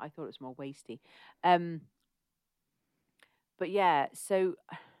 Yeah, I thought it was more waisty. But yeah, so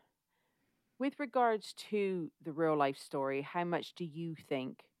with regards to the real life story, how much do you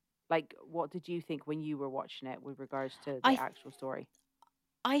think, like, what did you think when you were watching it with regards to the actual story?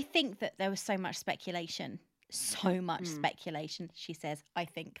 I think that there was so much speculation. So much speculation, she says. I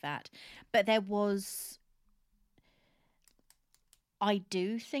think that. But I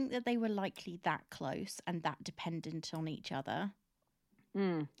do think that they were likely that close and that dependent on each other.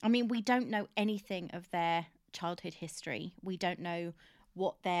 I mean, we don't know anything of their childhood history. We don't know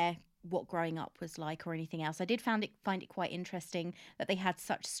what growing up was like or anything else. I did find it quite interesting that they had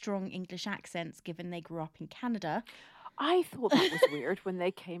such strong English accents given they grew up in Canada. I thought that was weird when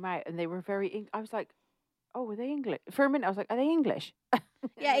they came out and they were very I was like, oh, were they English? For a minute I was like, are they English?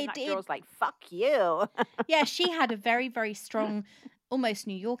 Yeah, that girl was like, fuck you. Yeah, she had a very, very strong, almost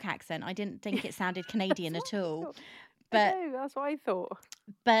New York accent. I didn't think it sounded Canadian at all. But that's what I thought.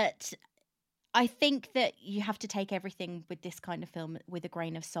 But I think that you have to take everything with this kind of film with a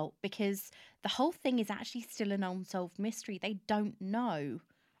grain of salt, because the whole thing is actually still an unsolved mystery. They don't know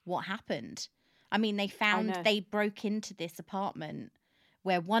what happened. I mean, they broke into this apartment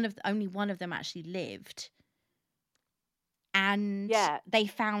where only one of them actually lived. And they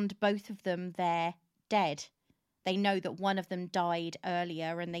found both of them there dead. They know that one of them died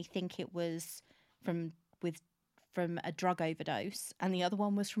earlier and they think it was from a drug overdose and the other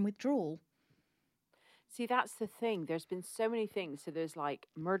one was from withdrawal. See, that's the thing. There's been so many things. So there's like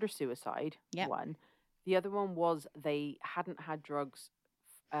murder-suicide, one. The other one was they hadn't had drugs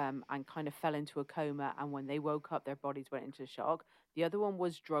and kind of fell into a coma, and when they woke up, their bodies went into shock. The other one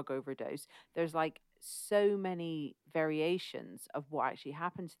was drug overdose. There's like so many variations of what actually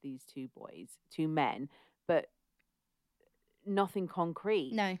happened to these two men, but nothing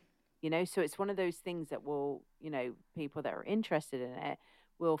concrete. No. So it's one of those things that will, people that are interested in it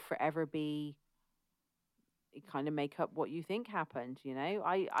will forever be kind of make up what you think happened, I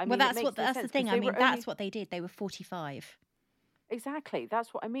mean, well, that's the thing. I mean, that's what they did. They were 45. Exactly.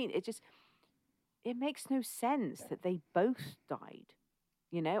 That's what I mean. It makes no sense that they both died.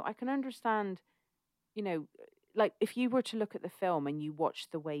 I can understand, like if you were to look at the film and you watch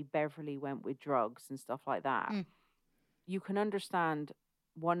the way Beverly went with drugs and stuff like that, you can understand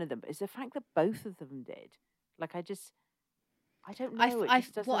one of them. But it's the fact that both of them did. Like, I don't know.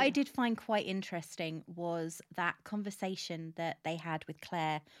 What I did find quite interesting was that conversation that they had with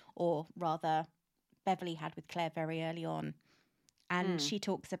Claire, or rather Beverly had with Claire very early on. And she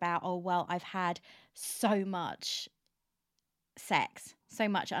talks about, oh, well, I've had so much sex, so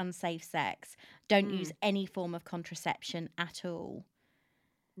much unsafe sex. Don't use any form of contraception at all.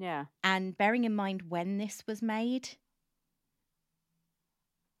 Yeah. And bearing in mind when this was made,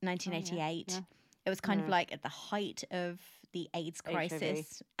 1988, it was kind of like at the height of the AIDS crisis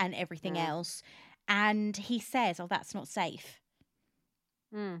HIV. And everything else. And he says, oh, that's not safe.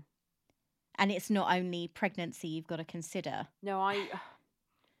 And it's not only pregnancy you've got to consider. No, I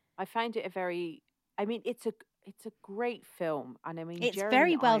find it it's a great film, and I mean, it's Jeremy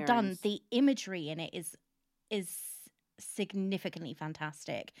very well Irons, done. The imagery in it is significantly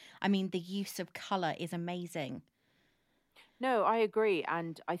fantastic. I mean, the use of color is amazing. No, I agree,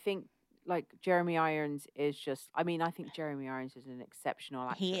 and I think like Jeremy Irons is just. I mean, I think Jeremy Irons is an exceptional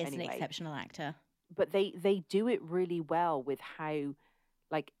actor. He is an exceptional actor, but they do it really well with how,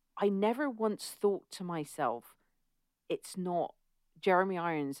 like, I never once thought to myself, it's not. Jeremy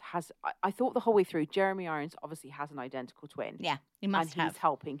Irons has. I thought the whole way through, Jeremy Irons obviously has an identical twin. Yeah, he must have. And he's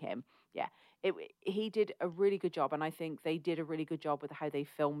helping him. Yeah, he did a really good job, and I think they did a really good job with how they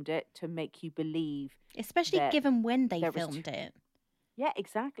filmed it to make you believe. Especially given when they filmed it. Yeah,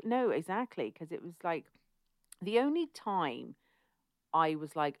 exactly. No, exactly, because it was like the only time I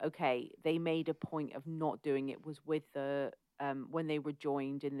was like, okay, they made a point of not doing it was with the when they were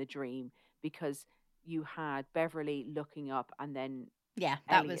joined in the dream, because you had Beverly looking up, and then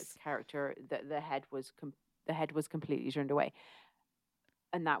Elliot's character, the head was completely turned away,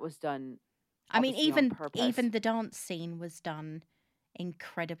 and that was done. I mean, even the dance scene was done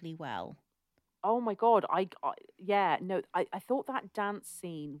incredibly well. Oh my god! I thought that dance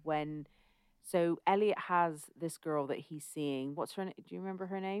scene when, so Elliot has this girl that he's seeing. What's her name? Do you remember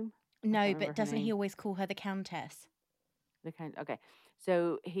her name? No, but doesn't he always call her the Countess? Okay,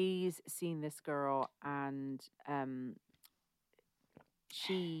 so he's seen this girl, and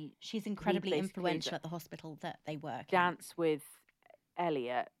she's incredibly influential at the hospital that they work. Dance with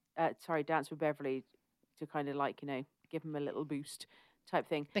Beverly to kind of like give him a little boost type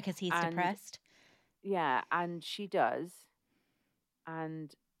thing because he's depressed. Yeah, and she does,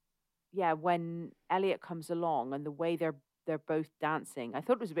 and yeah, when Elliot comes along and the way they're both dancing, I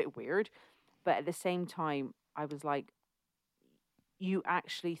thought it was a bit weird, but at the same time, I was like, you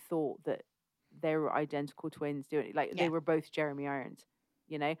actually thought that they were identical twins doing it, like they were both Jeremy Irons,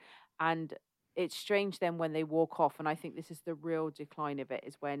 you know, and it's strange then when they walk off, and I think this is the real decline of it,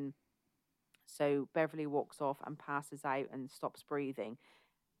 is when so Beverly walks off and passes out and stops breathing,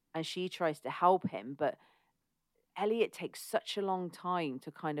 and she tries to help him, but Elliot takes such a long time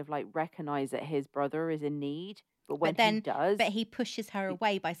to kind of like recognize that his brother is in need. But when he does, but he pushes her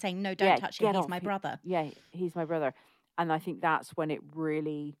away by saying, "No, don't touch him. He's my brother." He's my brother. And I think that's when it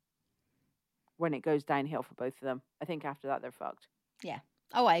goes downhill for both of them. I think after that they're fucked. Yeah.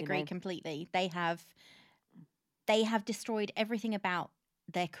 Oh, I agree completely. They have destroyed everything about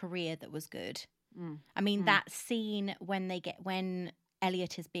their career that was good. I mean, that scene when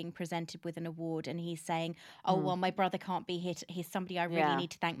Elliot is being presented with an award and he's saying, "Oh, well, my brother can't be here. He's somebody I really need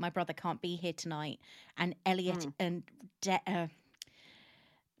to thank. My brother can't be here tonight." And Elliot and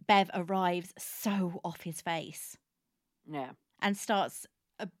Bev arrives so off his face. Yeah. And starts,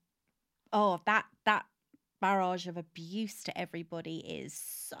 that barrage of abuse to everybody is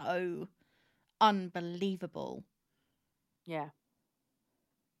so unbelievable. Yeah.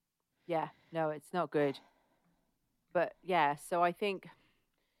 Yeah. No, it's not good. But yeah, so I think,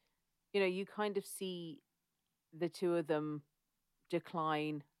 you kind of see the two of them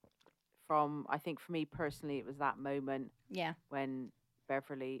decline from, I think for me personally, it was that moment. Yeah. When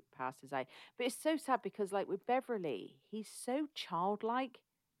Beverly passes out. But it's so sad because like with Beverly, he's so childlike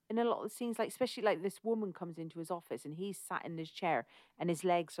in a lot of the scenes, like especially like this woman comes into his office and he's sat in his chair and his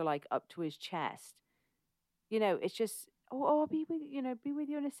legs are like up to his chest. It's just, I'll be with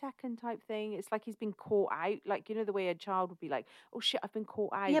you in a second type thing. It's like he's been caught out. Like, the way a child would be like, oh shit, I've been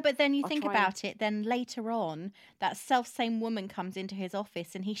caught out. Yeah, but then you think about it, then later on, that self-same woman comes into his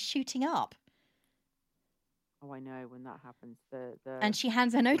office and he's shooting up. Oh, I know when that happens. And she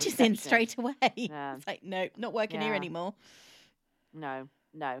hands her notice in straight away. Yeah. It's like, no, not working here anymore. No.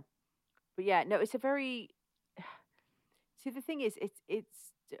 But yeah, no, it's a very... See, the thing is,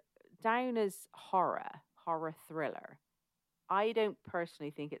 it's down as horror thriller. I don't personally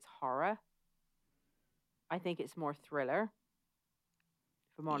think it's horror. I think it's more thriller,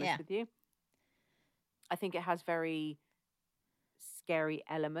 if I'm honest with you. I think it has very scary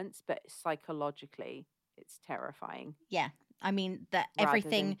elements, but psychologically, it's terrifying. Yeah. I mean, that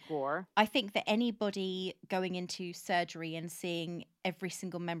everything. I think that anybody going into surgery and seeing every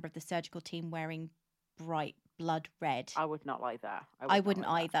single member of the surgical team wearing bright blood red. I would not like that. I wouldn't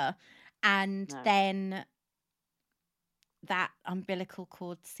either. And then that umbilical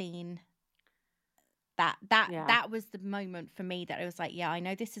cord scene. That was the moment for me that I was like, yeah, I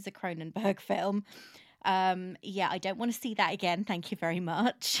know this is a Cronenberg film. Yeah, I don't want to see that again. Thank you very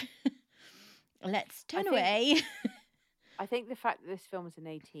much. Let's turn away. I think the fact that this film is an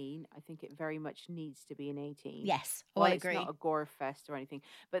 18, I think it very much needs to be an 18. Yes, I agree. It's not a gore fest or anything.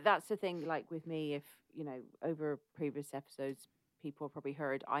 But that's the thing, like with me, if, over previous episodes, people have probably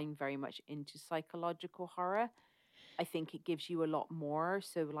heard, I'm very much into psychological horror. I think it gives you a lot more.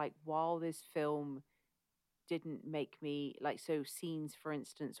 So, like, while this film didn't make me, like, so scenes, for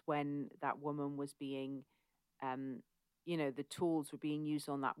instance, when that woman was being, the tools were being used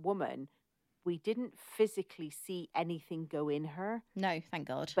on that woman, we didn't physically see anything go in her. No, thank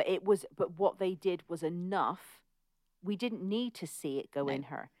God. But what they did was enough. We didn't need to see it go in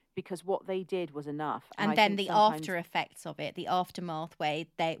her because what they did was enough. And then the after effects of it, the aftermath where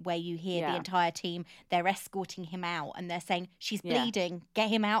you hear the entire team, they're escorting him out and they're saying, she's bleeding, get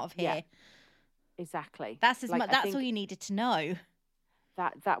him out of here. Yeah. Exactly. That's all you needed to know.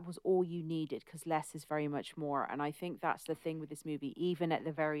 That was all you needed because less is very much more. And I think that's the thing with this movie. Even at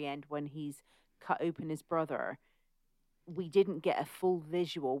the very end when he's cut open his brother, we didn't get a full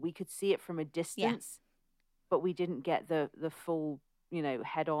visual. We could see it from a distance, but we didn't get the full,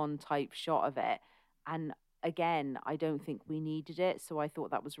 head-on type shot of it. And again, I don't think we needed it. So I thought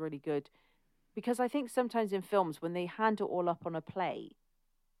that was really good. Because I think sometimes in films, when they hand it all up on a plate,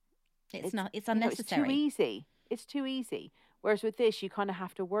 it's unnecessary. It's too easy. Whereas with this, you kind of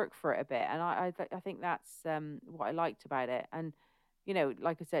have to work for it a bit. And I think that's what I liked about it. And,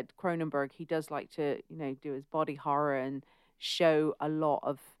 like I said, Cronenberg, he does like to, do his body horror and show a lot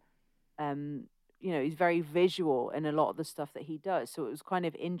of, he's very visual in a lot of the stuff that he does. So it was kind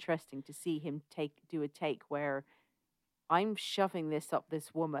of interesting to see him do a take where I'm shoving this up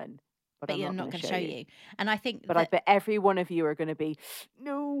this woman. But you're not going to show you. And I think I bet every one of you are going to be,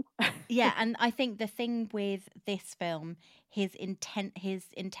 no. Yeah, and I think the thing with this film, his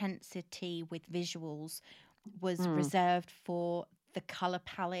intensity with visuals was reserved for the colour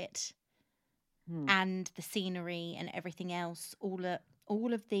palette and the scenery and everything else, all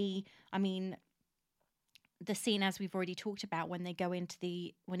of the, I mean, the scene, as we've already talked about, when he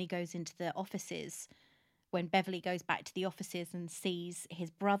goes into the offices, when Beverly goes back to the offices and sees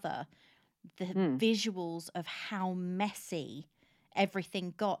his brother, the visuals of how messy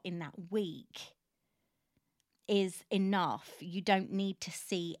everything got in that week is enough. You don't need to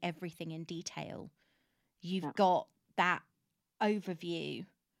see everything in detail. You've got that overview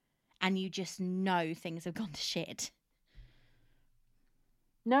and you just know things have gone to shit.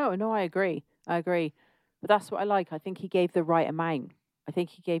 No, I agree. But that's what I like. I think he gave the right amount. I think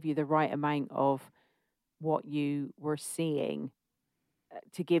he gave you the right amount of what you were seeing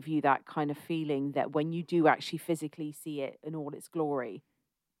to give you that kind of feeling that when you do actually physically see it in all its glory,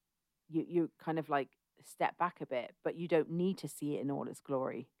 you kind of like step back a bit, but you don't need to see it in all its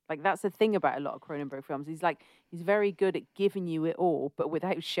glory. Like, that's the thing about a lot of Cronenberg films. He's very good at giving you it all, but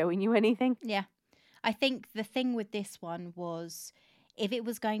without showing you anything. Yeah. I think the thing with this one was, if it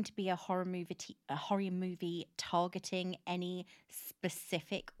was going to be a horror movie targeting any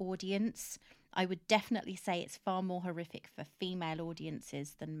specific audience, I would definitely say it's far more horrific for female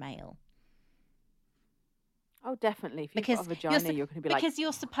audiences than male. Oh, definitely. If you've got a vagina, you're going to be because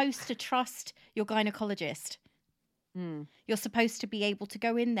you're supposed to trust your gynecologist. You're supposed to be able to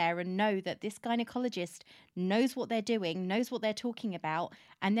go in there and know that this gynecologist knows what they're doing, knows what they're talking about,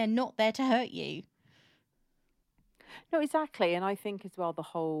 and they're not there to hurt you. No, exactly. And I think as well the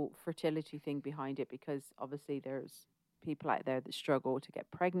whole fertility thing behind it, because obviously there's people out there that struggle to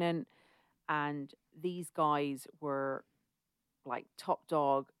get pregnant, and these guys were like top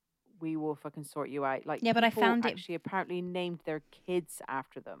dog. We will fucking sort you out. Like, yeah, but I found actually apparently named their kids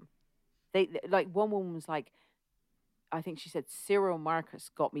after them. They like, one woman was like, I think she said, Cyril Marcus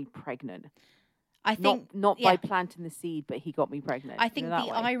got me pregnant. I think not by planting the seed, but he got me pregnant. I think the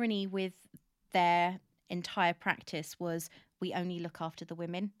irony with their entire practice was, we only look after the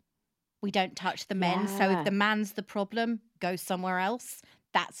women. We don't touch the men. So if the man's the problem, go somewhere else.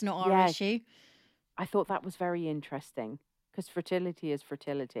 That's not our issue. I thought that was very interesting, because fertility is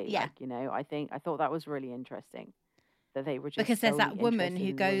fertility. Yeah. Like, I thought that was really interesting that they were just, because there's that woman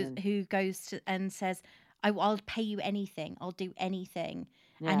who goes to and says, I'll pay you anything. I'll do anything.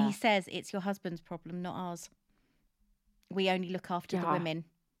 Yeah. And he says, it's your husband's problem, not ours. We only look after the women.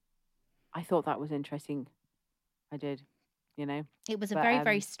 I thought that was interesting. I did, It was a very,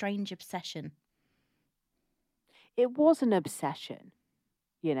 very strange obsession. It was an obsession.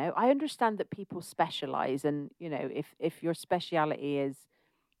 I understand that people specialize, and, if your speciality is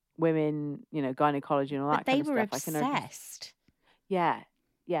women, gynecology and all that kind of stuff. But they were obsessed. Yeah.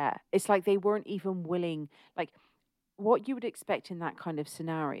 It's like they weren't even willing, like, what you would expect in that kind of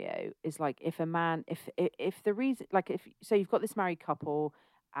scenario is like, if a man, if the reason, like, so you've got this married couple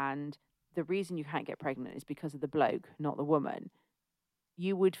and the reason you can't get pregnant is because of the bloke, not the woman,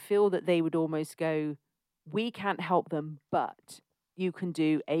 you would feel that they would almost go, we can't help them, but you can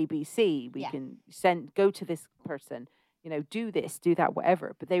do ABC. We can go to this person, do this, do that,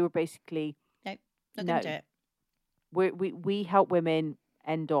 whatever. But they were basically, not going to do it. We help women,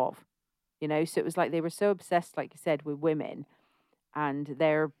 end of. So it was like they were so obsessed, like you said, with women and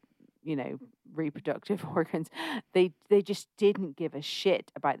their, reproductive organs. They just didn't give a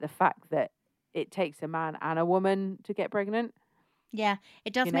shit about the fact that it takes a man and a woman to get pregnant. Yeah,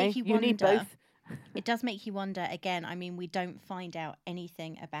 it does make you wonder. You need both. It does make you wonder again. I mean, we don't find out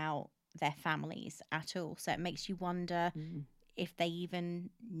anything about their families at all. So it makes you wonder if they even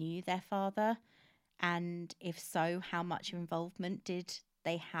knew their father. And if so, how much involvement did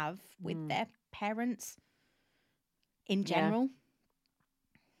they have with their parents in general?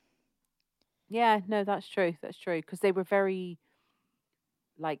 Yeah, no, that's true. That's true. Because they were very,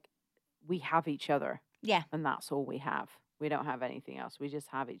 like, we have each other. Yeah. And that's all we have. We don't have anything else. We just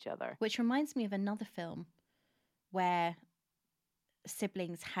have each other. Which reminds me of another film where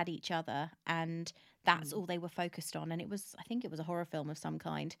siblings had each other and that's all they were focused on. And I think it was a horror film of some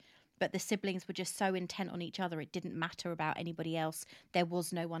kind. But the siblings were just so intent on each other, it didn't matter about anybody else. There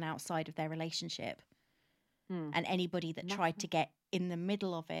was no one outside of their relationship. And anybody that tried to get in the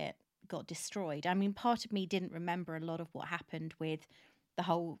middle of it got destroyed. I mean, part of me didn't remember a lot of what happened with the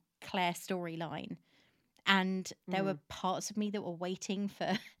whole Claire storyline. And there were parts of me that were waiting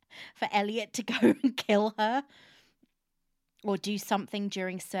for Elliot to go and kill her or do something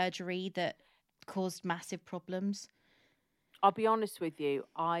during surgery that caused massive problems. I'll be honest with you.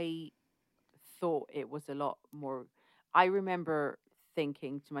 I thought it was a lot more. I remember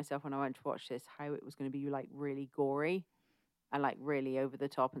thinking to myself when I went to watch this, how it was going to be like really gory and like really over the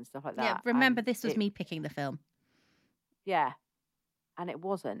top and stuff like that. Yeah, remember, this was me picking the film. Yeah. And it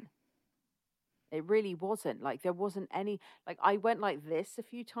wasn't. It really wasn't. Like, there wasn't any, like, I went like this a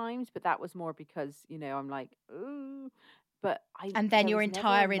few times, but that was more because, you know, I'm like, ooh, but and then there your was never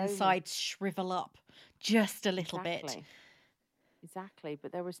a entire moment. insides shrivel up just a little bit. Exactly.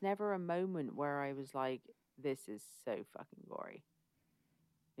 But there was never a moment where I was like, this is so fucking gory.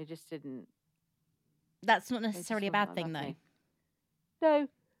 It just didn't. That's not necessarily a bad thing, though. No,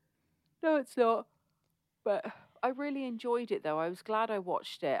 it's not. But I really enjoyed it, though. I was glad I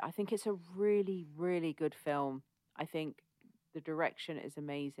watched it. I think it's a really, really good film. I think the direction is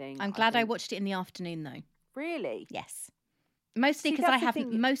amazing. I'm glad I watched it in the afternoon, though. Really? Yes. Mostly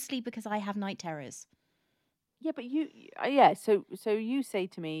because I have night terrors. Yeah, but so you say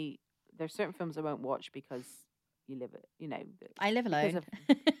to me, there's certain films I won't watch because you live it, you know. I live alone.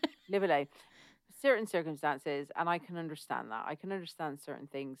 Live alone. Certain circumstances, and I can understand that. I can understand certain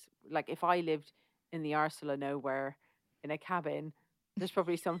things. Like if I lived in the arsehole of nowhere in a cabin, there's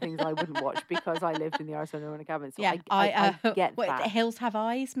probably some things I wouldn't watch because I lived in the arsehole of nowhere in a cabin. So yeah, I get that. The Hills Have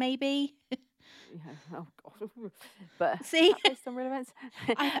Eyes, maybe. Yeah, oh God. But see, based on real events.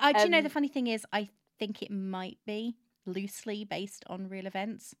 Do you know the funny thing is, I think it might be loosely based on real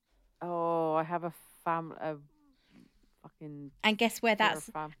events. Oh, I have a fucking. And guess where that's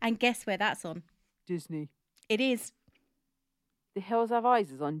on? Disney. It is. The Hills Have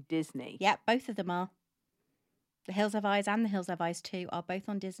Eyes is on Disney. Yeah, both of them are. The Hills Have Eyes and The Hills Have Eyes 2 are both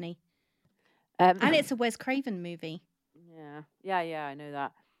on Disney. And it's a Wes Craven movie. Yeah, I know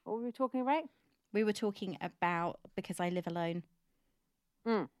that. What were we talking about? We were talking about Because I Live Alone.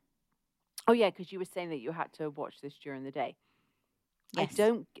 Oh, yeah, because you were saying that you had to watch this during the day. Yes. I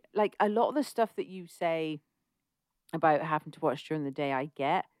don't, like, a lot of the stuff that you say about having to watch during the day, I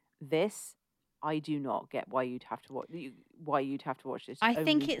get. This, I do not get why you'd have to watch this during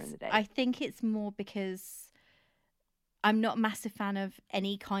the day. I think it's more because I'm not a massive fan of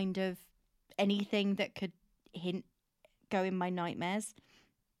any kind of anything that could go in my nightmares.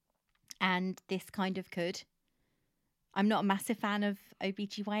 And this kind of could. I'm not a massive fan of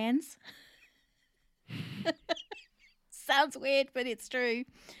OBGYNs. Sounds weird, but it's true.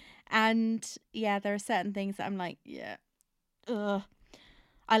 And yeah, there are certain things that I'm like, yeah. Ugh.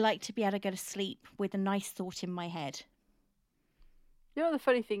 I like to be able to go to sleep with a nice thought in my head. You know, the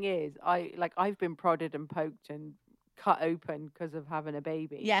funny thing is, I've been prodded and poked and cut open because of having a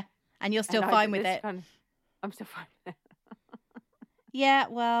baby. Yeah, and you're still fine with it. I'm still fine with it. Yeah,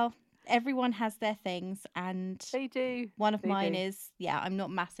 well, everyone has their things, and they do. One of mine is, I'm not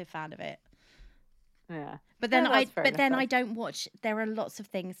a massive fan of it. Yeah, but then I don't watch. There are lots of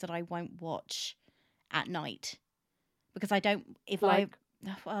things that I won't watch at night because I don't.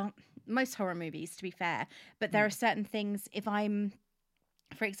 Most horror movies, to be fair, but there are certain things.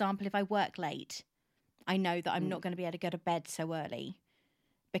 For example, if I work late, I know that I'm not going to be able to go to bed so early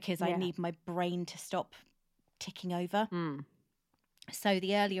because I need my brain to stop ticking over. So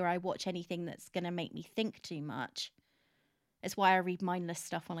the earlier I watch anything that's going to make me think too much, it's why I read mindless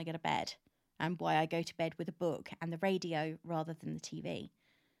stuff when I go to bed and why I go to bed with a book and the radio rather than the TV.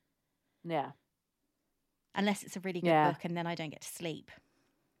 Yeah. Unless it's a really good book and then I don't get to sleep.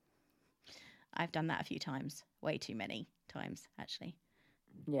 I've done that a few times. Way too many times, actually.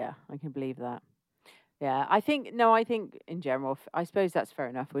 Yeah, I can believe that. Yeah, I think in general, I suppose that's fair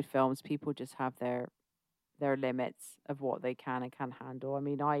enough with films. People just have their limits of what they can and can't handle. I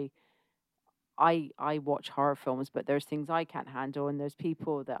mean, I watch horror films, but there's things I can't handle, and there's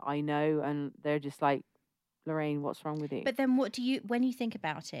people that I know, and they're just like, Lorraine, what's wrong with you? But then when you think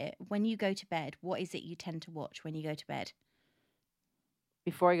about it, when you go to bed, what is it you tend to watch when you go to bed?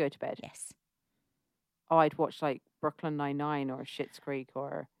 Before I go to bed? Yes. Oh, I'd watch like Brooklyn Nine-Nine or Schitt's Creek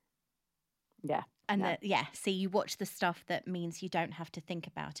or... Yeah. And see, you watch the stuff that means you don't have to think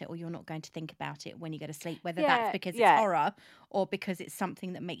about it, or you're not going to think about it when you go to sleep, whether that's because it's horror or because it's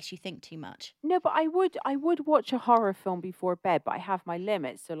something that makes you think too much. No, but I would watch a horror film before bed, but I have my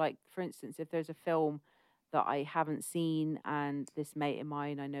limits. So like, for instance, if there's a film that I haven't seen and this mate of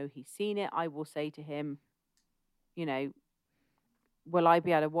mine, I know he's seen it, I will say to him, you know, will I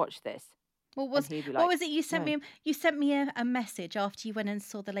be able to watch this? What was it you sent me? You sent me a message after you went and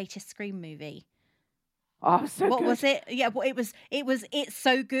saw the latest Scream movie. Oh, so what good. Was it? Yeah, well, it was. It's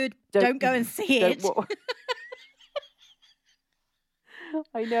so good. Don't go and see it.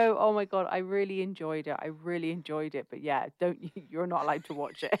 I know. Oh my God, I really enjoyed it. But yeah, you're not allowed to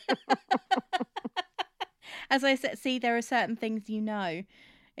watch it. As I said, see, there are certain things you know.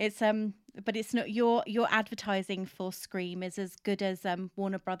 It's but it's not your advertising for Scream is as good as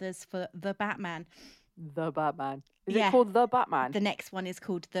Warner Brothers for the Batman. The Batman. Is it called The Batman? The next one is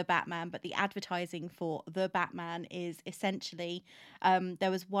called The Batman, but the advertising for The Batman is essentially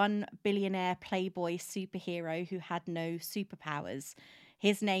there was one billionaire playboy superhero who had no superpowers.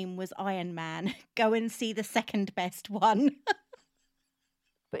 His name was Iron Man. Go and see the second best one.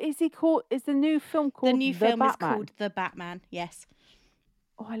 But is the new film called The new film Batman? is called The Batman, yes.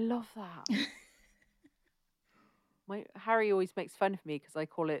 Oh, I love that. Harry always makes fun of me because I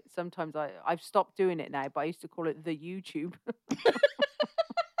call it, sometimes I've stopped doing it now, but I used to call it the YouTube.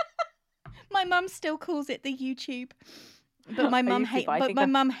 My mum still calls it the YouTube. But my mum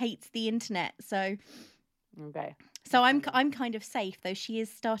hates the internet, so okay. So I'm kind of safe, though she is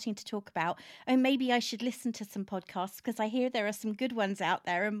starting to talk about, oh, maybe I should listen to some podcasts because I hear there are some good ones out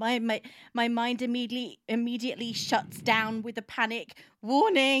there, and my mind immediately shuts down with a panic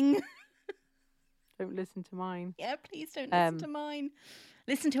warning. Don't listen to mine. Yeah, please don't listen to mine.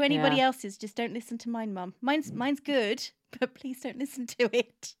 Listen to anybody else's, just don't listen to mine, Mum. Mine's good, but please don't listen to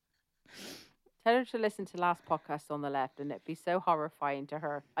it. Tell her to listen to Last Podcast on the Left, and it'd be so horrifying to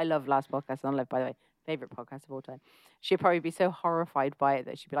her. I love Last Podcast on the Left, by the way. Favorite podcast of all time. She'd probably be so horrified by it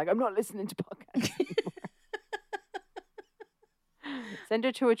that she'd be like, I'm not listening to podcasts anymore. Send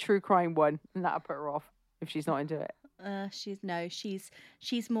her to a true crime one, and that'll put her off if she's not into it.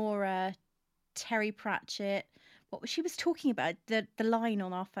 She's more Terry Pratchett. What she was talking about, the line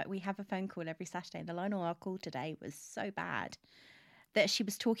on our phone, we have a phone call every Saturday, and the line on our call today was so bad that she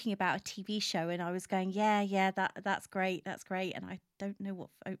was talking about a TV show, and I was going, yeah, that's great, and I don't know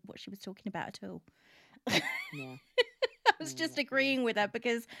what she was talking about at all. Yeah. I was just agreeing with her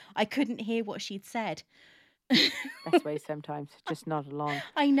because I couldn't hear what she'd said. Best way sometimes, just nod along.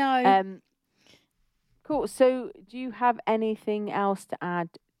 I know. Cool. So, do you have anything else to add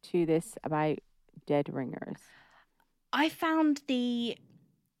to this about Dead Ringers? I found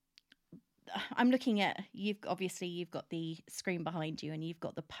I'm looking at, you've got the screen behind you and you've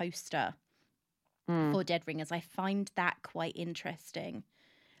got the poster for Dead Ringers. I find that quite interesting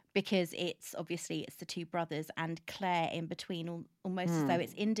because it's the two brothers and Claire in between, almost as though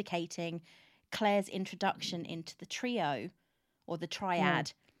it's indicating Claire's introduction into the trio or the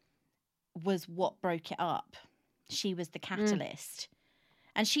triad was what broke it up. She was the catalyst.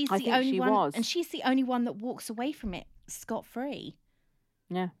 And she's the only one. And she's the only one that walks away from it scot-free.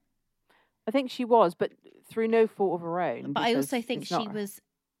 Yeah. I think she was, but through no fault of her own. But I also think she was,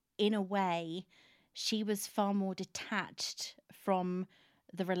 in a way, she was far more detached from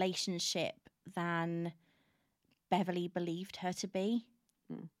the relationship than Beverly believed her to be.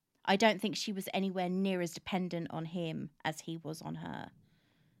 I don't think she was anywhere near as dependent on him as he was on her.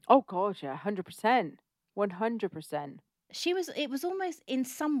 Oh, God, yeah, 100%. 100%. It was almost, in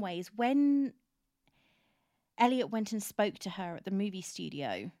some ways, when Elliot went and spoke to her at the movie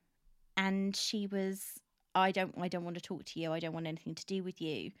studio, and she was, I don't want to talk to you. I don't want anything to do with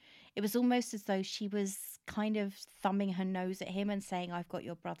you. It was almost as though she was kind of thumbing her nose at him and saying, I've got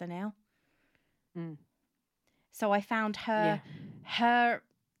your brother now. So I found her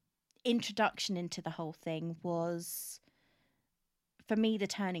introduction into the whole thing was, for me, the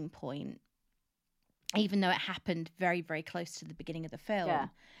turning point. Even though it happened very, very close to the beginning of the film. Yeah.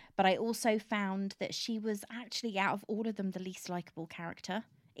 But I also found that she was actually, out of all of them, the least likeable character,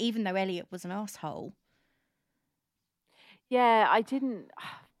 even though Elliot was an asshole. Yeah, I didn't...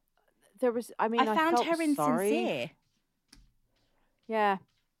 I found felt her insincere. Yeah.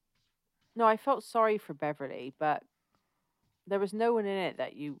 No, I felt sorry for Beverly, but there was no one in it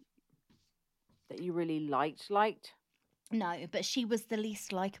that you really liked. No, but she was the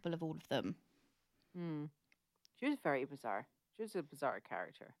least likeable of all of them. She was very bizarre. She was a bizarre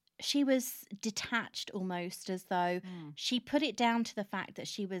character. She was detached almost, as though she put it down to the fact that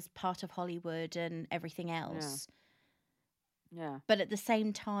she was part of Hollywood and everything else. Yeah. But at the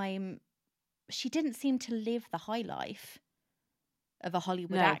same time, she didn't seem to live the high life of a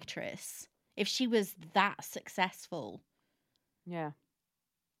Hollywood actress. If she was that successful. Yeah.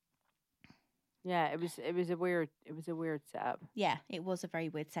 Yeah, it was a weird setup. Yeah, it was a very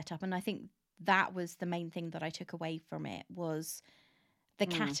weird setup, and I think that was the main thing that I took away from it, was the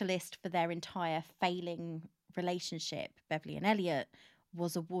catalyst for their entire failing relationship, Beverly and Elliot,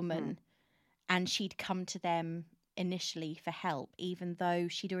 was a woman, and she'd come to them initially for help, even though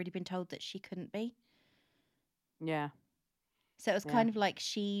she'd already been told that she couldn't be. Yeah. So it was kind of like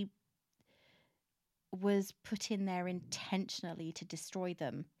she was put in there intentionally to destroy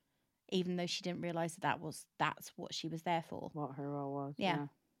them, even though she didn't realise that's what she was there for. What her role was. Yeah.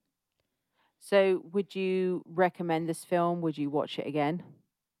 So would you recommend this film? Would you watch it again?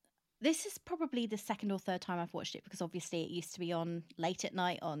 This is probably the second or third time I've watched it because obviously it used to be on late at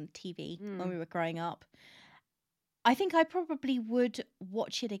night on TV when we were growing up. I think I probably would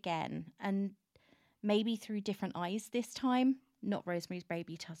watch it again and maybe through different eyes this time, not Rosemary's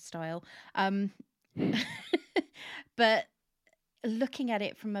Baby style. But looking at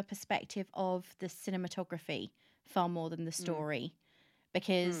it from a perspective of the cinematography far more than the story,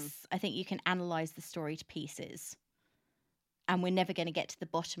 because I think you can analyze the story to pieces. And we're never going to get to the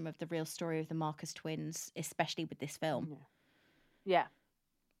bottom of the real story of the Marcus twins, especially with this film. Yeah.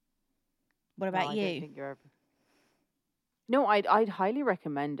 What about you? I don't think you're ever... No, I'd highly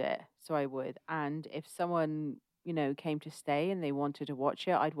recommend it. So I would. And if someone, came to stay and they wanted to watch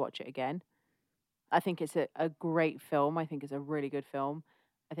it, I'd watch it again. I think it's a great film. I think it's a really good film.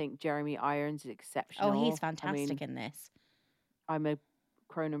 I think Jeremy Irons is exceptional. Oh, he's fantastic in this. I'm a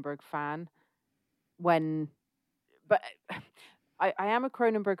Cronenberg fan. But I am a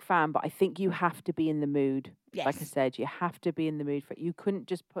Cronenberg fan, but I think you have to be in the mood. Yes. Like I said, you have to be in the mood for it. You couldn't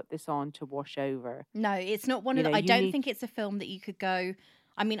just put this on to wash over. No, it's not one of the... I don't think it's a film that you could go...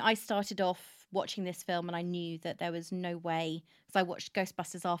 I mean, I started off watching this film and I knew that there was no way... Because I watched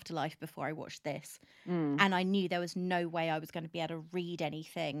Ghostbusters Afterlife before I watched this. And I knew there was no way I was going to be able to read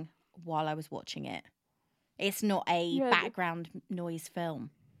anything while I was watching it. It's not a background noise film.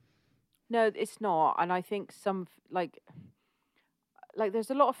 No, it's not. And I think some, like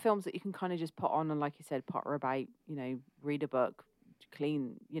there's a lot of films that you can kind of just put on and, like you said, potter about, read a book,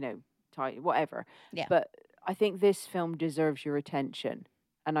 clean, tight, whatever. Yeah. But I think this film deserves your attention.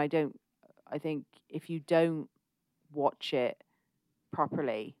 And I think if you don't watch it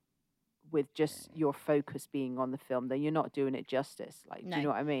properly with just your focus being on the film, then you're not doing it justice. Like, do you know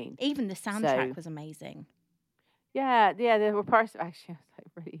what I mean? Even the soundtrack was amazing. Yeah, there were parts actually I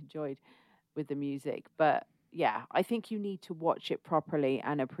really enjoyed with the music, but yeah, I think you need to watch it properly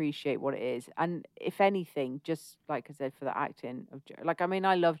and appreciate what it is. And if anything, just like I said, for the acting of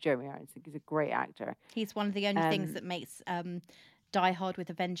I love Jeremy Irons. I think he's a great actor. He's one of the only things that makes Die Hard with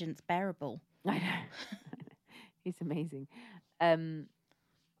a Vengeance bearable. I know. He's amazing.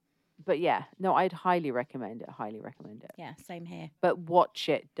 But yeah, no, I'd highly recommend it. Yeah, same here. But watch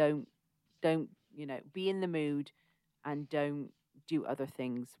it. Don't be in the mood and don't do other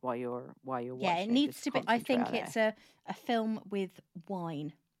things while you're watching. Yeah, it needs to be. I think it's a film with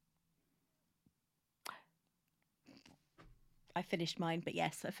wine. I finished mine, but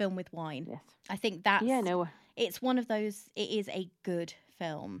yes, a film with wine. Yes. I think that's... Yeah, no. It's one of those... It is a good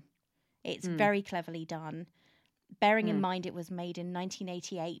film. It's very cleverly done. Bearing in mind it was made in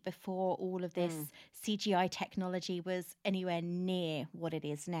 1988, before all of this CGI technology was anywhere near what it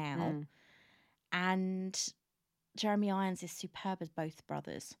is now. And Jeremy Irons is superb as both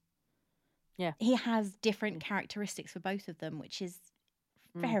brothers. Yeah. He has different characteristics for both of them, which is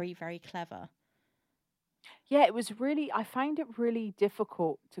very, very clever. Yeah, I find it really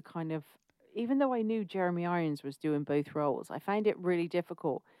difficult to kind of, even though I knew Jeremy Irons was doing both roles, I find it really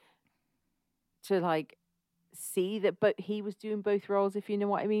difficult to see that, but he was doing both roles, if you know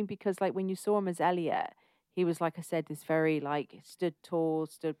what I mean, because when you saw him as Elliot, he was, like I said, this very stood tall,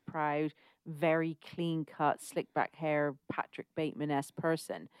 stood proud, very clean cut, slick back hair, Patrick Bateman-esque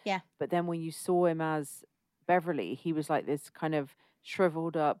person. Yeah. But then when you saw him as Beverly, he was like this kind of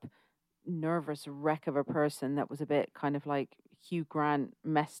shriveled up, nervous wreck of a person that was a bit kind of like Hugh Grant,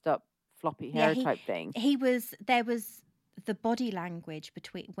 messed up, floppy hair type thing. There was the body language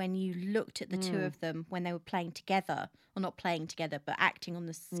between when you looked at the two of them when they were playing together, or not playing together, but acting on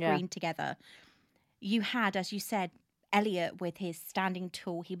the screen together. You had, as you said, Elliot with his standing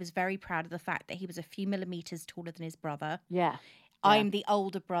tall. He was very proud of the fact that he was a few millimeters taller than his brother. Yeah. I'm the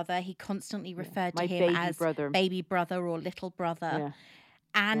older brother. He constantly referred to him as baby brother or little brother. Yeah.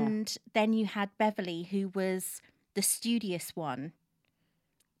 And then you had Beverly, who was the studious one.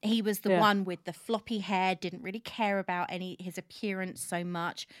 He was the one with the floppy hair, didn't really care about his appearance so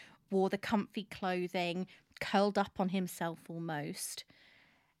much, wore the comfy clothing, curled up on himself almost.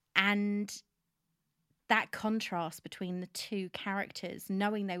 And that contrast between the two characters,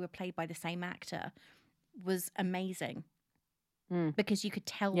 knowing they were played by the same actor, was amazing. Because you could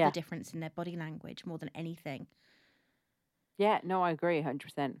tell the difference in their body language more than anything. Yeah, no, I agree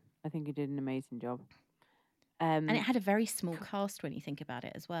 100%. I think he did an amazing job. And it had a very small cast when you think about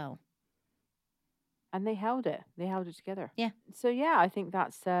it as well. And they held it. They held it together. Yeah. So, yeah, I think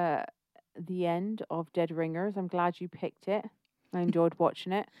that's the end of Dead Ringers. I'm glad you picked it. I enjoyed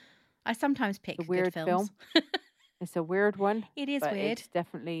watching it. I sometimes pick a weird good films. Film. It's a weird one. It is but weird. It's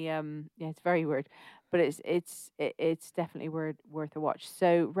definitely it's very weird, but it's definitely worth a watch.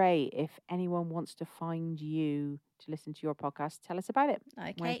 So Ray, if anyone wants to find you to listen to your podcast, tell us about it.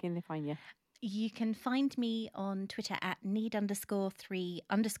 Okay. Where can they find you? You can find me on Twitter at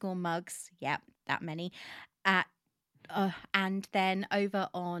need_3_mugs. Yeah, that many. And then over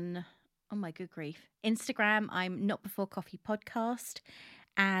on, oh my good grief, Instagram, I'm Not Before Coffee Podcast.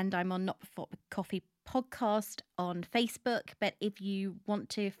 And I'm on Not Before Coffee Podcast on Facebook. But if you want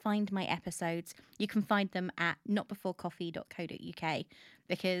to find my episodes, you can find them at notbeforecoffee.co.uk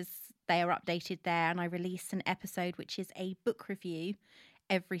because they are updated there. And I release an episode which is a book review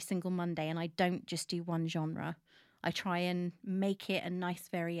every single Monday. And I don't just do one genre. I try and make it a nice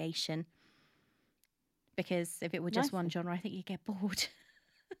variation. Because if it were just one genre, I think you'd get bored.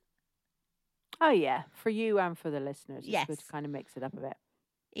 Oh, yeah. For you and for the listeners. Yes. It's good to kind of mix it up a bit.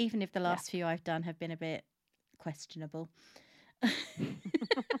 Even if the last few I've done have been a bit questionable.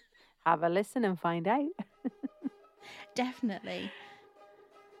 Have a listen and find out. Definitely.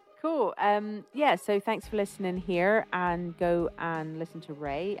 Cool. So thanks for listening here, and go and listen to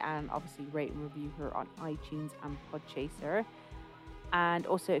Ray, and obviously rate and review her on iTunes and Podchaser. And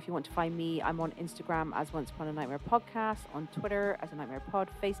also, if you want to find me, I'm on Instagram as Once Upon a Nightmare Podcast, on Twitter as a Nightmare Pod,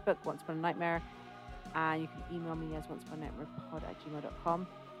 Facebook Once Upon a Nightmare, and you can email me as onceuponanightmarepod@gmail.com.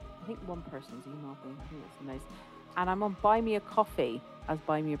 I think one person's emailed me. I think that's the most. And I'm on Buy Me a Coffee as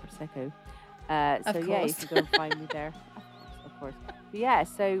Buy Me a Prosecco. So yeah, you can go and find me there. Of course. But yeah,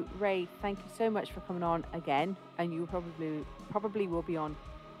 so Ray, thank you so much for coming on again, and you probably will be on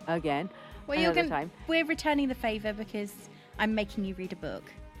again. Well, another time. We're returning the favour because I'm making you read a book.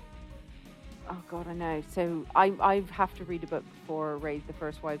 Oh God, I know. So I have to read a book for Ray's The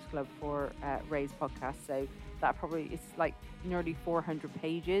First Wives Club for Ray's podcast. So that probably is like nearly 400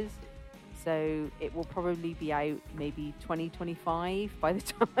 pages. So it will probably be out maybe 2025 by the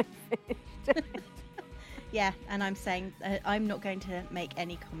time I finished it. Yeah, and I'm saying I'm not going to make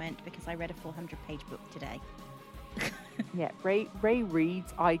any comment because I read a 400-page book today. Yeah, Ray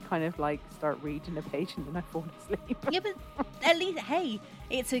reads. I kind of like start reading a page and then I fall asleep. Yeah, but at least, hey,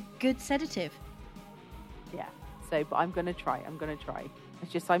 it's a good sedative. Yeah. So, but I'm gonna try.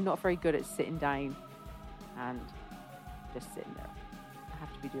 It's just I'm not very good at sitting down and just sitting there. I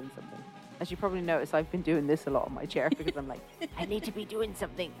have to be doing something. As you probably notice, I've been doing this a lot on my chair because I'm like, I need to be doing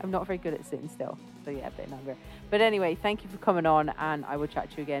something. I'm not very good at sitting still. So yeah, a bit longer. But anyway, thank you for coming on, and I will chat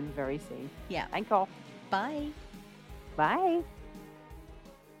to you again very soon. Yeah. Thank you all. Bye. Bye.